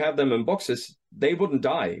if you have them in boxes, they wouldn't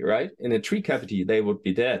die, right? In a tree cavity, they would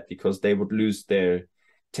be dead, because they would lose their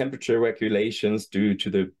temperature regulations due to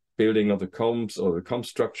the building of the combs or the comb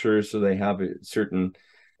structure. So they have a certain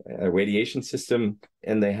radiation system,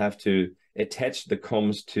 and they have to attach the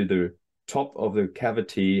combs to the top of the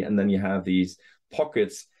cavity. And then you have these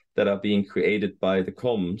pockets that are being created by the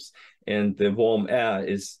combs, and the warm air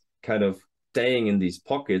is kind of staying in these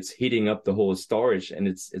pockets, heating up the whole storage, and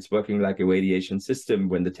it's working like a radiation system.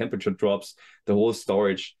 When the temperature drops, the whole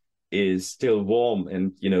storage is still warm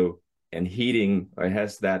and and heating, or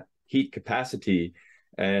has that heat capacity.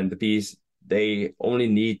 And the bees, they only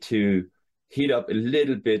need to heat up a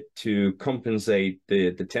little bit to compensate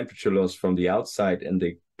the temperature loss from the outside, and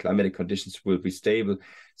the climatic conditions will be stable.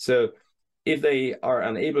 So if they are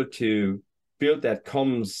unable to build that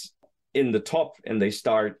comes in the top, and they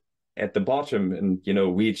start at the bottom and, you know,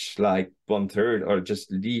 reach like 1/3 or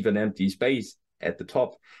just leave an empty space at the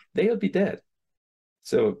top, they'll be dead.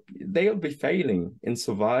 So they'll be failing in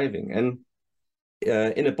surviving. And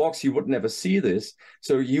in a box, you would never see this.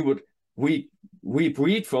 So we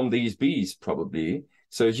breed from these bees probably.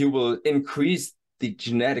 So you will increase the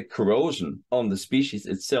genetic corrosion on the species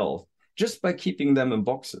itself just by keeping them in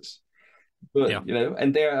boxes. But, Yeah. you know,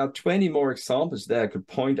 and there are 20 more examples that I could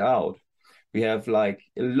point out. We have like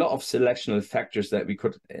a lot of selectional factors that we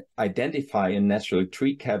could identify in natural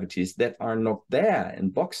tree cavities that are not there in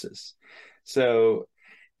boxes. So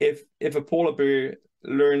if a polar bear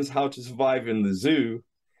learns how to survive in the zoo,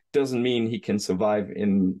 doesn't mean he can survive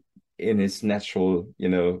in his natural, you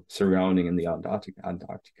know, surrounding in the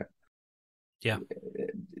Antarctica. Yeah.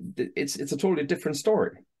 It's a totally different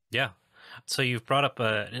story. Yeah. So you've brought up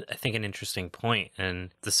I think an interesting point,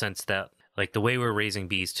 in the sense that like the way we're raising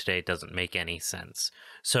bees today doesn't make any sense.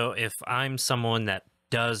 So if I'm someone that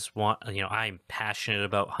does want, you know, I'm passionate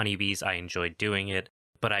about honeybees, I enjoy doing it,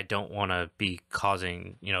 but I don't want to be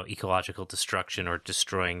causing, you know, ecological destruction or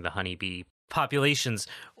destroying the honeybee populations,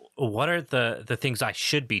 what are the things I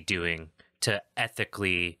should be doing to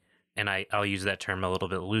ethically, and I'll use that term a little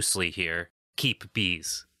bit loosely here, keep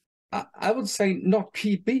bees? I would say not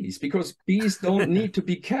keep bees, because bees don't need to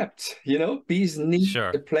be kept. You know, bees need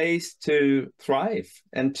Sure. a place to thrive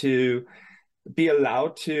and to be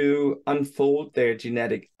allowed to unfold their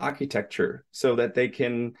genetic architecture so that they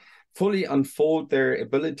can fully unfold their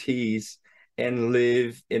abilities and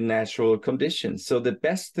live in natural conditions. So the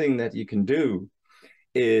best thing that you can do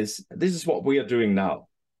is, this is what we are doing now.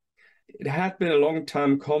 It had been a long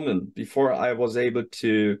time coming before I was able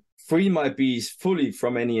to free my bees fully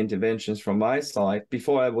from any interventions from my side.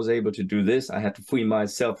 Before I was able to do this, I had to free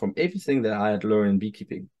myself from everything that I had learned in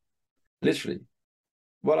beekeeping, literally.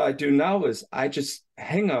 What I do now is I just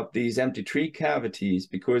hang up these empty tree cavities,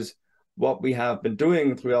 because what we have been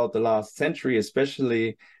doing throughout the last century,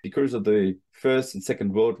 especially because of the First and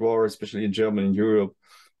Second World War, especially in Germany and Europe,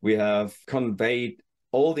 we have conveyed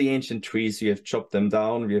all the ancient trees. We have chopped them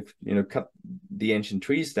down. We have, you know, cut the ancient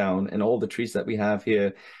trees down, and all the trees that we have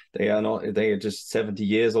here, they are just 70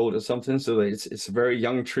 years old or something. So it's very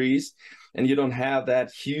young trees, and you don't have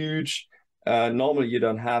that huge. Normally, you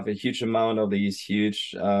don't have a huge amount of these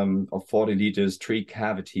huge of 40 liters tree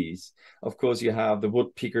cavities. Of course, you have the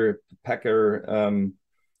woodpecker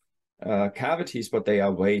cavities, but they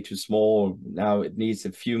are way too small. Now it needs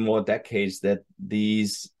a few more decades that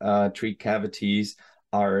these tree cavities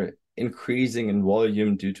are increasing in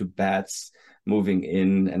volume due to bats moving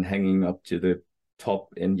in and hanging up to the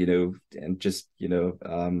top, and, you know, and just, you know,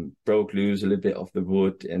 broke loose a little bit of the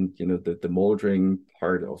wood, and, you know, the moldering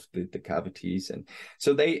part of the cavities. And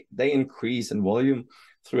so they increase in volume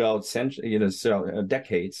throughout centuries, you know, so,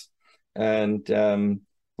 decades. And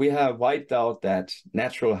we have wiped out that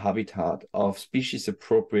natural habitat of species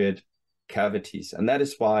appropriate cavities. And that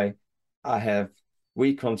is why I have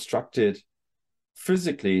reconstructed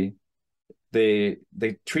physically the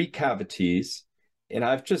tree cavities, and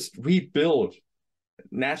I've just rebuilt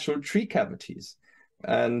natural tree cavities.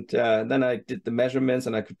 And then I did the measurements,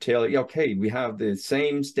 and I could tell, yeah, okay, we have the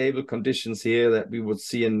same stable conditions here that we would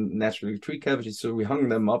see in natural tree cavities. So we hung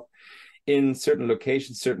them up in certain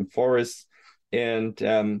locations, certain forests, and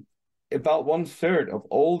about 1/3 of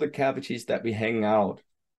all the cavities that we hang out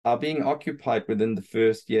are being occupied within the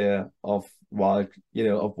first year of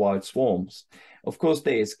wild swarms. Of course,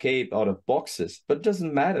 they escape out of boxes, but it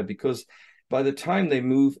doesn't matter, because by the time they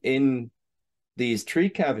move in these tree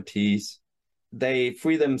cavities, they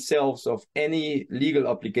free themselves of any legal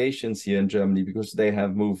obligations here in Germany, because they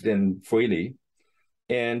have moved in freely.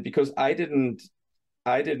 And because I didn't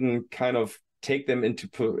kind of take them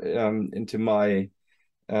into my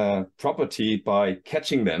property by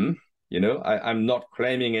catching them. You know, I'm not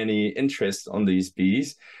claiming any interest on these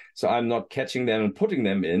bees. So I'm not catching them and putting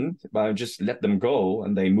them in, but I just let them go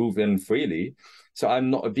and they move in freely. So I'm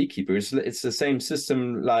not a beekeeper. It's the same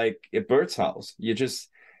system like a bird's house. You just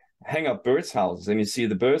hang up birds' houses and you see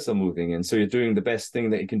the birds are moving in. So you're doing the best thing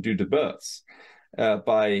that you can do to birds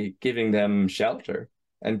by giving them shelter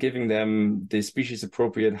and giving them the species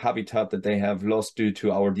appropriate habitat that they have lost due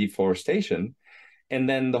to our deforestation. And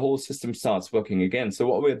then the whole system starts working again. So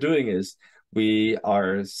what we're doing is we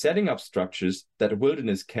are setting up structures that a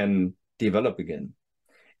wilderness can develop again.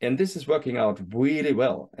 And this is working out really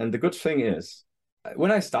well. And the good thing is,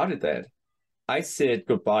 when I started that, I said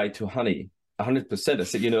goodbye to honey 100%. I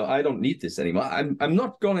said, I don't need this anymore. I'm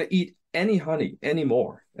not going to eat any honey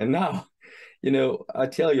anymore. And now, I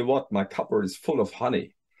tell you what, my cupboard is full of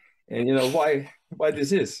honey. And why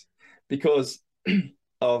this is? Because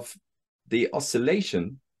of the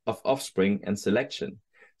oscillation of offspring and selection.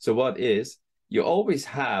 So what is, you always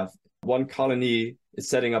have one colony is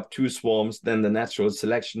setting up two swarms, then the natural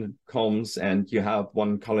selection comes and you have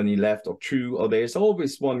one colony left or two, or there's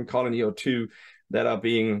always one colony or two that are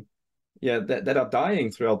being, that are dying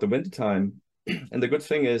throughout the wintertime. And the good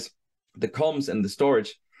thing is the combs and the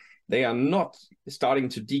storage, they are not starting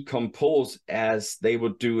to decompose as they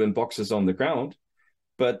would do in boxes on the ground.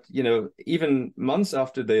 But, even months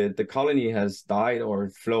after the colony has died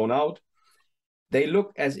or flown out, they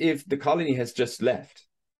look as if the colony has just left.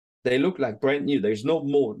 They look like brand new. There's no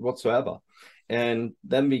mold whatsoever. And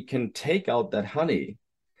then we can take out that honey.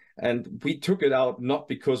 And we took it out not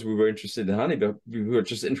because we were interested in honey, but we were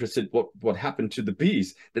just interested what happened to the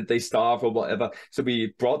bees, that they starve or whatever. So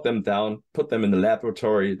we brought them down, put them in the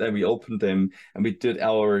laboratory, then we opened them and we did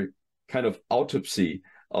our kind of autopsy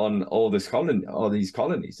on all these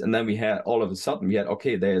colonies. And then we had, all of a sudden,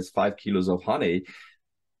 okay, there's 5 kilos of honey.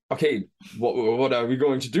 Okay, what are we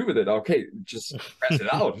going to do with it? Okay, just press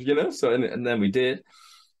it out, So, and then we did.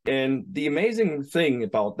 And the amazing thing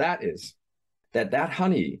about that is that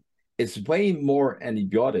honey is way more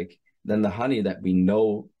antibiotic than the honey that we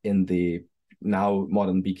know in the now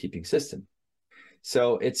modern beekeeping system.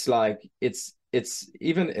 So it's like, it's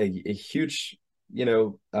even a huge,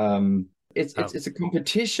 it's a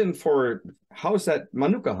competition for, how's that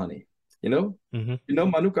Manuka honey?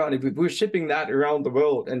 Manuka honey, we're shipping that around the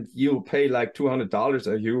world and you'll pay like $200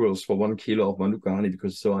 or euros for 1 kilo of Manuka honey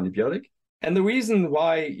because it's so antibiotic. And the reason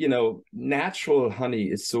why, natural honey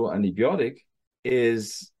is so antibiotic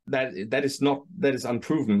is that is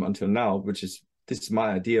unproven until now, this is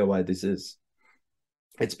my idea why this is.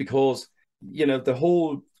 It's because, the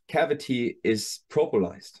whole cavity is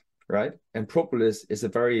propolized, right? And propolis is a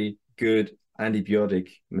very good antibiotic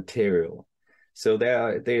material. So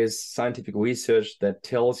there's scientific research that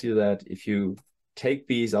tells you that if you take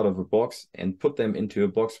bees out of a box and put them into a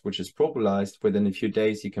box which is propolized, within a few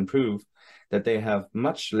days you can prove that they have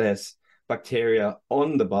much less bacteria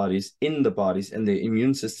in the bodies, and the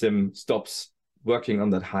immune system stops working on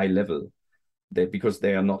that high level because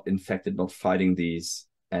they are not infected, not fighting these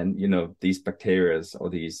bacteria or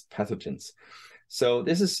these pathogens. So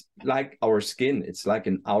this is like our skin. It's like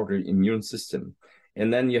an outer immune system.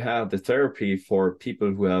 And then you have the therapy for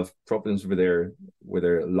people who have problems with their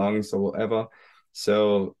lungs or whatever.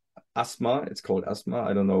 So asthma, it's called asthma.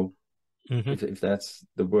 I don't know if that's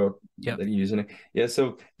the word that you're using. Yeah,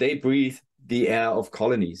 so they breathe the air of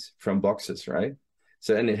colonies from boxes, right?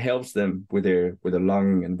 So, and it helps them with the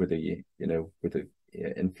lung and with the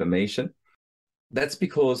inflammation. That's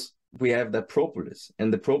because we have that propolis,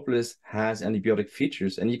 and the propolis has antibiotic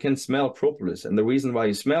features, and you can smell propolis. And the reason why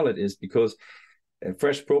you smell it is because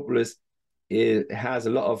fresh propolis, it has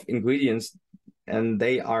a lot of ingredients and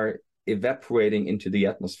they are evaporating into the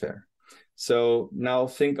atmosphere. So now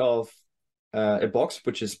think of a box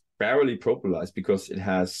which is barely propolized because it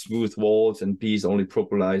has smooth walls and bees only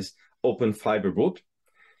propolize open fiber wood.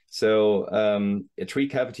 So a tree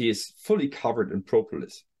cavity is fully covered in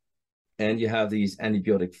propolis. And you have these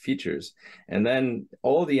antibiotic features. And then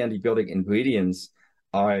all the antibiotic ingredients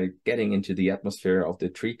are getting into the atmosphere of the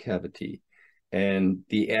tree cavity. And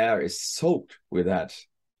the air is soaked with that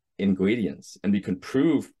ingredients. And we could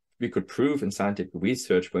prove in scientific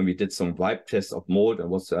research, when we did some wipe tests of mold and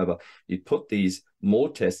whatsoever, we put these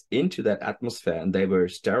mold tests into that atmosphere and they were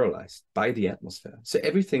sterilized by the atmosphere. So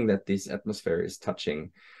everything that this atmosphere is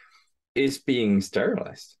touching is being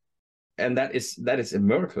sterilized. And that is a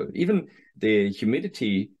miracle. Even the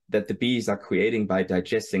humidity that the bees are creating by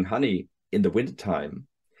digesting honey in the wintertime.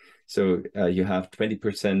 So you have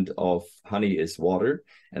 20% of honey is water,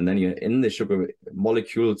 and then you're in the sugar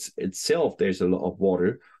molecules itself, there's a lot of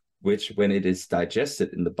water, which when it is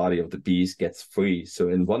digested in the body of the bees gets free. So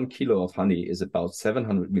in 1 kilo of honey is about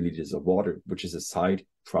 700 milliliters of water, which is a side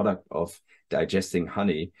product of digesting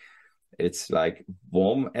honey. It's like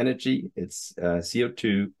warm energy, it's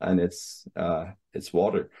CO2, and it's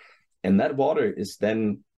water. And that water is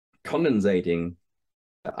then condensating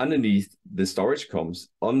underneath the storage combs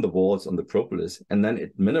on the walls on the propolis, and then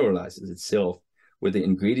it mineralizes itself with the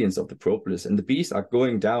ingredients of the propolis. And the bees are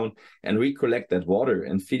going down and recollect that water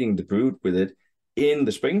and feeding the brood with it in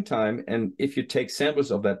the springtime. And if you take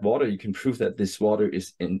samples of that water, you can prove that this water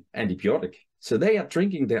is an antibiotic. So they are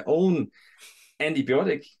drinking their own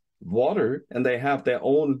antibiotic water, and they have their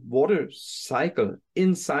own water cycle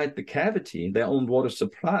inside the cavity, their own water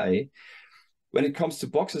supply. When it comes to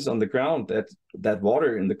boxes on the ground, that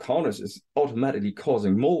water in the corners is automatically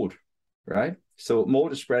causing mold, right? So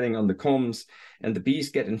mold is spreading on the combs, and the bees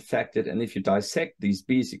get infected. And if you dissect these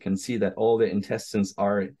bees, you can see that all their intestines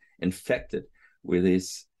are infected with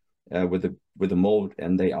this, with the mold,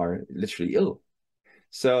 and they are literally ill.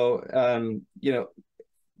 So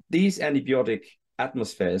these antibiotic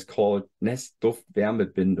atmosphere is called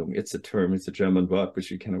Nest-Duft-Wärmebindung. It's a term, it's a German word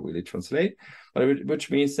which you cannot really translate, but which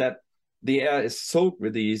means that the air is soaked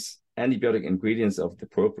with these antibiotic ingredients of the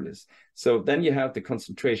propolis. So then you have the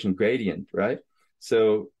concentration gradient, right?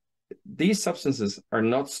 So these substances are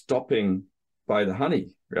not stopping by the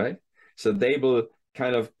honey, right? So they will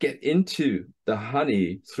kind of get into the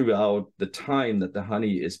honey throughout the time that the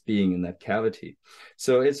honey is being in that cavity.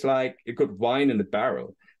 So it's like a good wine in the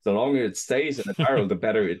barrel. The longer it stays in the barrel, the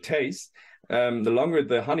better it tastes. The longer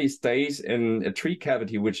the honey stays in a tree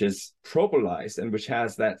cavity, which is propolized and which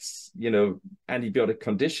has that, antibiotic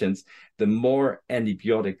conditions, the more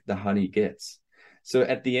antibiotic the honey gets. So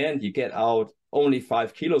at the end, you get out only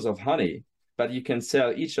 5 kilos of honey, but you can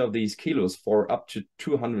sell each of these kilos for up to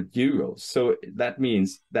 200 euros. So that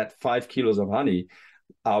means that 5 kilos of honey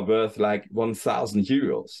are worth like 1,000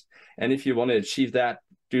 euros. And if you want to achieve that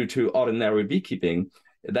due to ordinary beekeeping,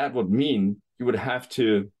 that would mean you would have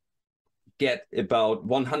to get about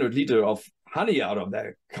 100 liters of honey out of that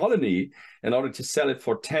colony in order to sell it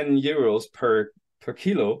for 10 euros per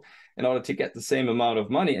kilo in order to get the same amount of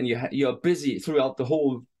money. And you're busy throughout the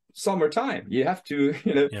whole summertime. You have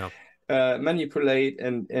to, manipulate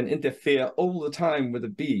and interfere all the time with the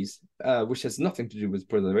bees, which has nothing to do with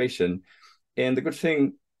preservation. And the good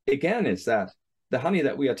thing, again, is that the honey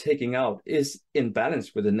that we are taking out is in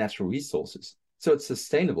balance with the natural resources. So it's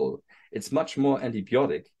sustainable. It's much more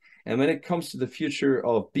antibiotic. And when it comes to the future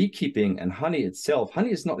of beekeeping and honey itself,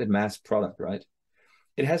 honey is not a mass product, right?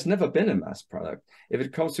 It has never been a mass product. If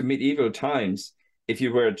it comes to medieval times, if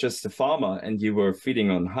you were just a farmer and you were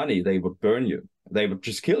feeding on honey, they would burn you. They would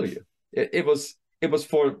just kill you. It was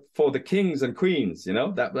for the kings and queens,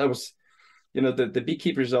 that was, the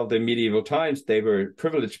beekeepers of the medieval times, they were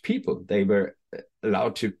privileged people. They were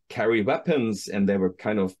allowed to carry weapons, and they were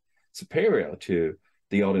kind of superior to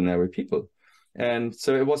the ordinary people. And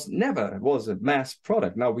so it was a mass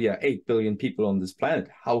product. Now we are 8 billion people on this planet.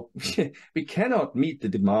 How we cannot meet the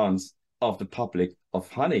demands of the public of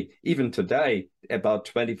honey. Even today, about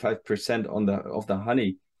 25% of the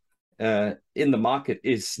honey in the market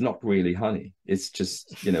is not really honey. It's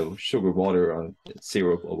just, sugar water or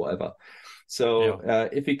syrup or whatever. So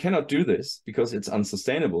if we cannot do this because it's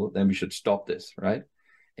unsustainable, then we should stop this, right?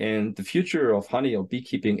 And the future of honey or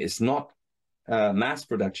beekeeping is not mass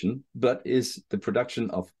production, but is the production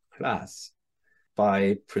of class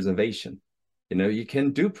by preservation. You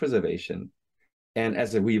can do preservation, and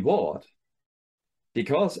as a reward,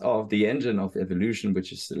 because of the engine of evolution,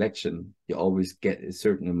 which is selection, you always get a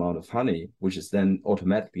certain amount of honey, which is then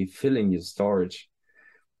automatically filling your storage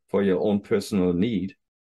for your own personal need.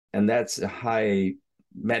 And that's a high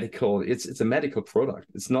medical, it's a medical product.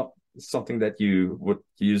 It's not something that you would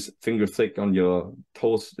use finger thick on your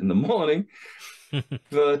toast in the morning.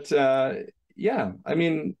 But there's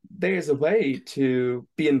a way to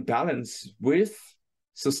be in balance with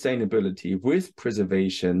sustainability, with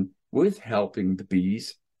preservation, with helping the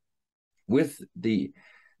bees, with the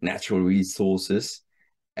natural resources,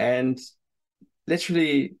 and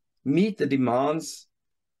literally meet the demands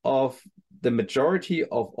of the majority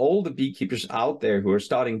of all the beekeepers out there who are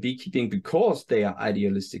starting beekeeping because they are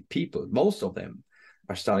idealistic people. Most of them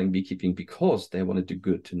are starting beekeeping because they want to do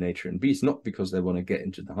good to nature and bees, not because they want to get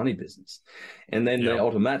into the honey business. And then they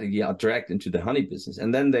automatically are dragged into the honey business.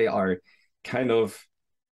 And then they are kind of,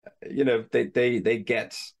 they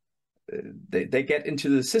get into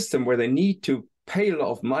the system where they need to pay a lot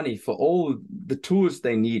of money for all the tools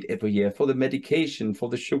they need every year, for the medication, for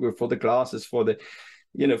the sugar, for the glasses, for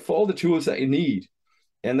for all the tools that you need.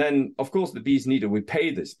 And then, of course, the bees need to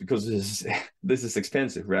repay this because this is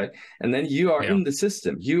expensive, right? And then you are in the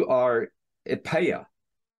system. You are a payer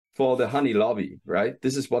for the honey lobby, right?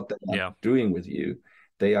 This is what they're doing with you.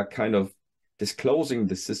 They are kind of disclosing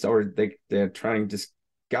the system, or they're trying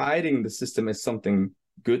guiding the system as something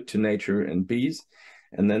good to nature and bees.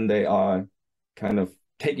 And then they are kind of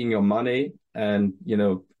taking your money, and,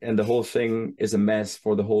 and the whole thing is a mess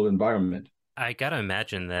for the whole environment. I gotta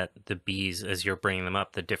imagine that the bees, as you're bringing them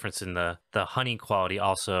up, the difference in the honey quality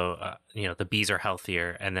also, the bees are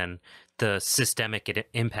healthier, and then the systemic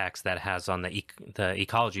impacts that has on the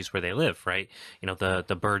ecologies where they live, right?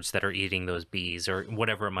 The birds that are eating those bees or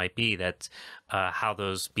whatever it might be. That's how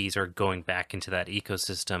those bees are going back into that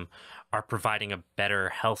ecosystem are providing a better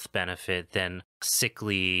health benefit than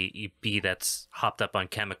sickly bee that's hopped up on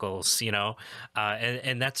chemicals,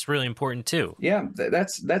 and that's really important too. Yeah,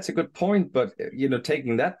 that's a good point. But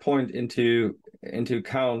taking that point into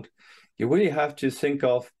account, you really have to think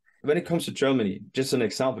of when it comes to Germany. Just an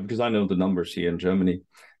example, because I know the numbers here in Germany.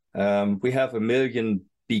 We have 1 million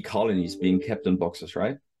bee colonies being kept in boxes,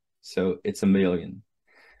 right? So it's 1 million,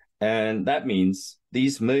 and that means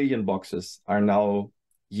these 1 million boxes are now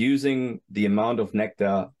using the amount of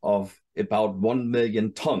nectar of about 1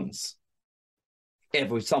 million tons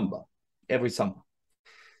every summer. Every summer.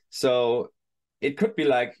 So it could be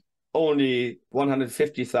like only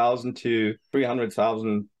 150,000 to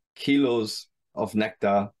 300,000 kilos of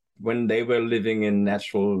nectar when they were living in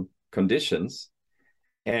natural conditions.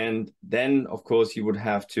 And then, of course, you would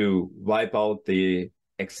have to wipe out the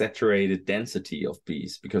exaggerated density of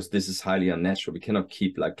bees because this is highly unnatural. We cannot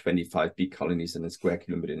keep like 25 bee colonies in a square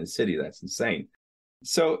kilometer in a city. That's insane.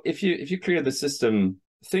 So if you clear the system,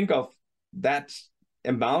 think of that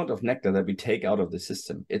amount of nectar that we take out of the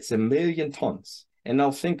system. It's 1 million tons. And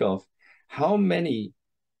now think of how many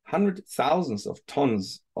hundred thousands of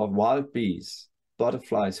tons of wild bees,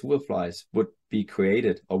 butterflies, hoverflies would be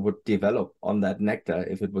created or would develop on that nectar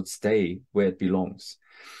if it would stay where it belongs.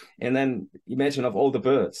 And then imagine of all the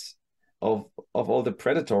birds, of all the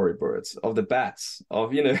predatory birds, of the bats,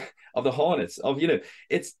 of of the hornets,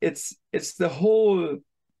 it's the whole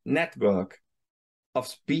network of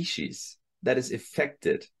species that is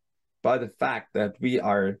affected by the fact that we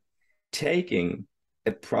are taking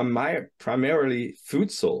a primarily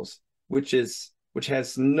food source, which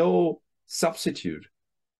has no substitute,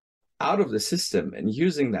 out of the system and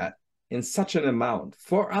using that in such an amount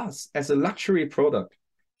for us as a luxury product,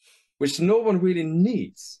 which no one really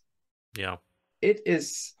needs. Yeah. It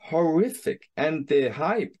is horrific. And the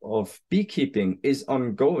hype of beekeeping is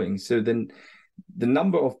ongoing. So then the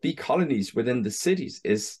number of bee colonies within the cities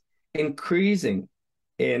is increasing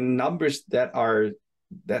in numbers that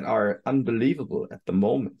are unbelievable at the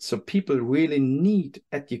moment. So people really need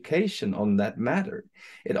education on that matter.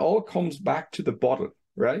 It all comes back to the bottle,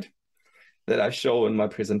 right? That I show in my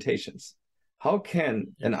presentations. How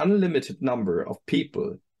can an unlimited number of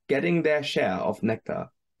people getting their share of nectar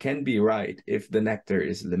can be right if the nectar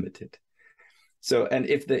is limited? So, and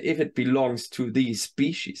if it belongs to these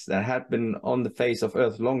species that had been on the face of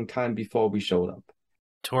Earth long time before we showed up.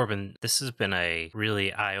 Torben, this has been a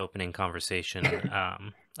really eye-opening conversation.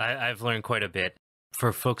 I've learned quite a bit.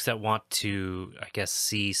 For folks that want to, I guess,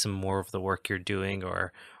 see some more of the work you're doing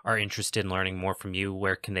or are interested in learning more from you,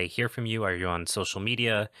 where can they hear from you? Are you on social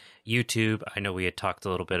media, YouTube? I know we had talked a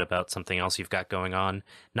little bit about something else you've got going on.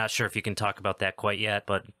 Not sure if you can talk about that quite yet,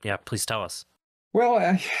 but yeah, please tell us.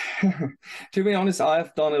 Well, to be honest,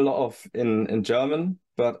 I've done a lot of in German,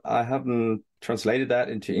 but I haven't translated that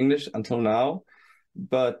into English until now.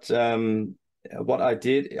 But what I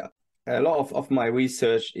did, a lot of my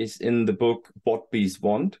research is in the book What Bees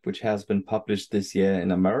Want, which has been published this year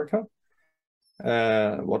in America.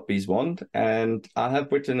 What Bees Want. And I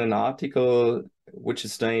have written an article which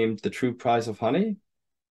is named The True Price of Honey.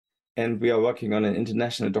 And we are working on an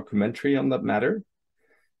international documentary on that matter.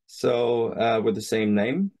 So with the same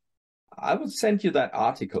name. I will send you that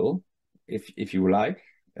article if you like.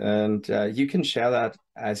 And you can share that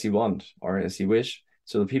as you want or as you wish,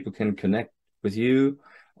 so that people can connect with you,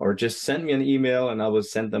 or just send me an email and I will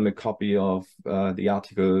send them a copy of the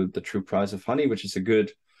article, The True Price of Honey, which is a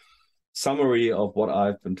good summary of what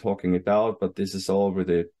I've been talking about. But this is all with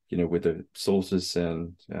the sources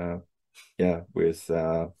and with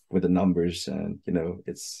the numbers, and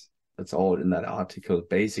it's all in that article.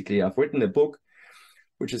 Basically, I've written a book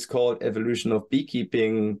which is called Evolution of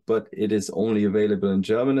Beekeeping, but it is only available in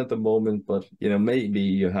German at the moment. But maybe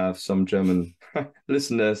you have some German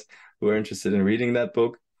listeners who are interested in reading that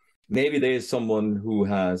book. Maybe there is someone who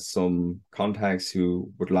has some contacts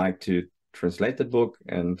who would like to translate the book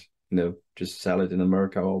and just sell it in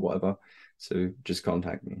America or whatever. So just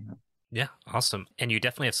contact me. Yeah, awesome. And you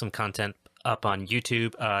definitely have some content up on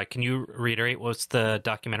YouTube. Can you reiterate what's the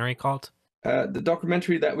documentary called? The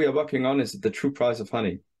documentary that we are working on is The True Price of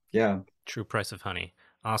Honey. Yeah. True Price of Honey.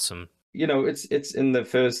 Awesome. It's in the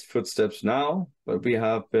first footsteps now, but we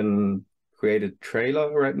have been created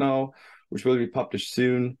trailer right now, which will be published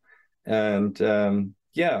soon. And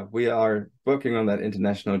yeah, we are working on that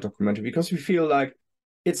international documentary because we feel like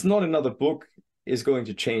it's not another book is going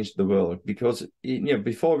to change the world. Because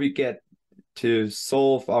before we get to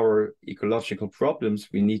solve our ecological problems,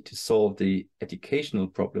 we need to solve the educational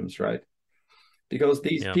problems, right? Because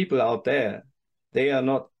these Yeah. people out there, they are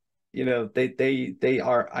not, they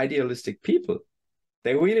are idealistic people.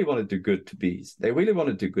 They really want to do good to bees. They really want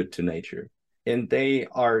to do good to nature. And they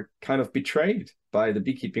are kind of betrayed by the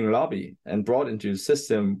beekeeping lobby and brought into a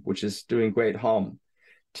system which is doing great harm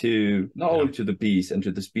to not Yeah. only to the bees and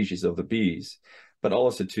to the species of the bees, but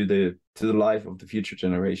also to the life of the future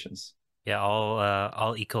generations. Yeah,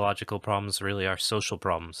 all ecological problems really are social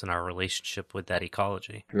problems in our relationship with that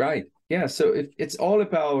ecology. Right. Yeah. So it's all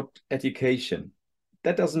about education.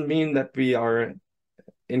 That doesn't mean that we are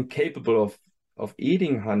incapable of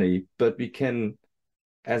eating honey, but we can,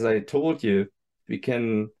 as I told you, we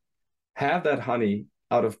can have that honey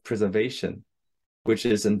out of preservation, which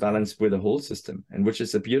is in balance with the whole system, and which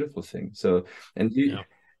is a beautiful thing. So, and Yeah.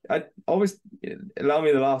 I always allow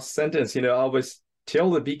me the last sentence. I always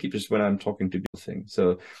tell the beekeepers when I'm talking to people thing.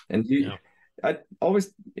 So, Yeah. I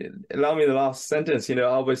always allow me the last sentence. I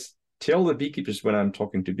always tell the beekeepers when I'm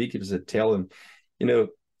talking to beekeepers, I tell them, you know,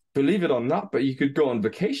 believe it or not, but you could go on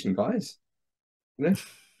vacation, guys.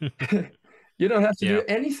 You don't have to Yeah. do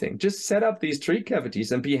anything. Just set up these tree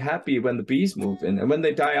cavities and be happy when the bees move in. And when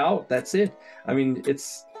they die out, that's it. I mean,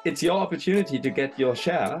 it's your opportunity to get your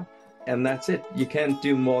share, and that's it. You can't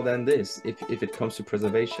do more than this if it comes to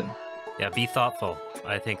preservation. Yeah, be thoughtful.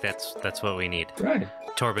 I think that's what we need. Right.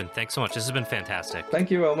 Torben, thanks so much. This has been fantastic.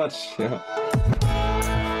 Thank you very much. Yeah.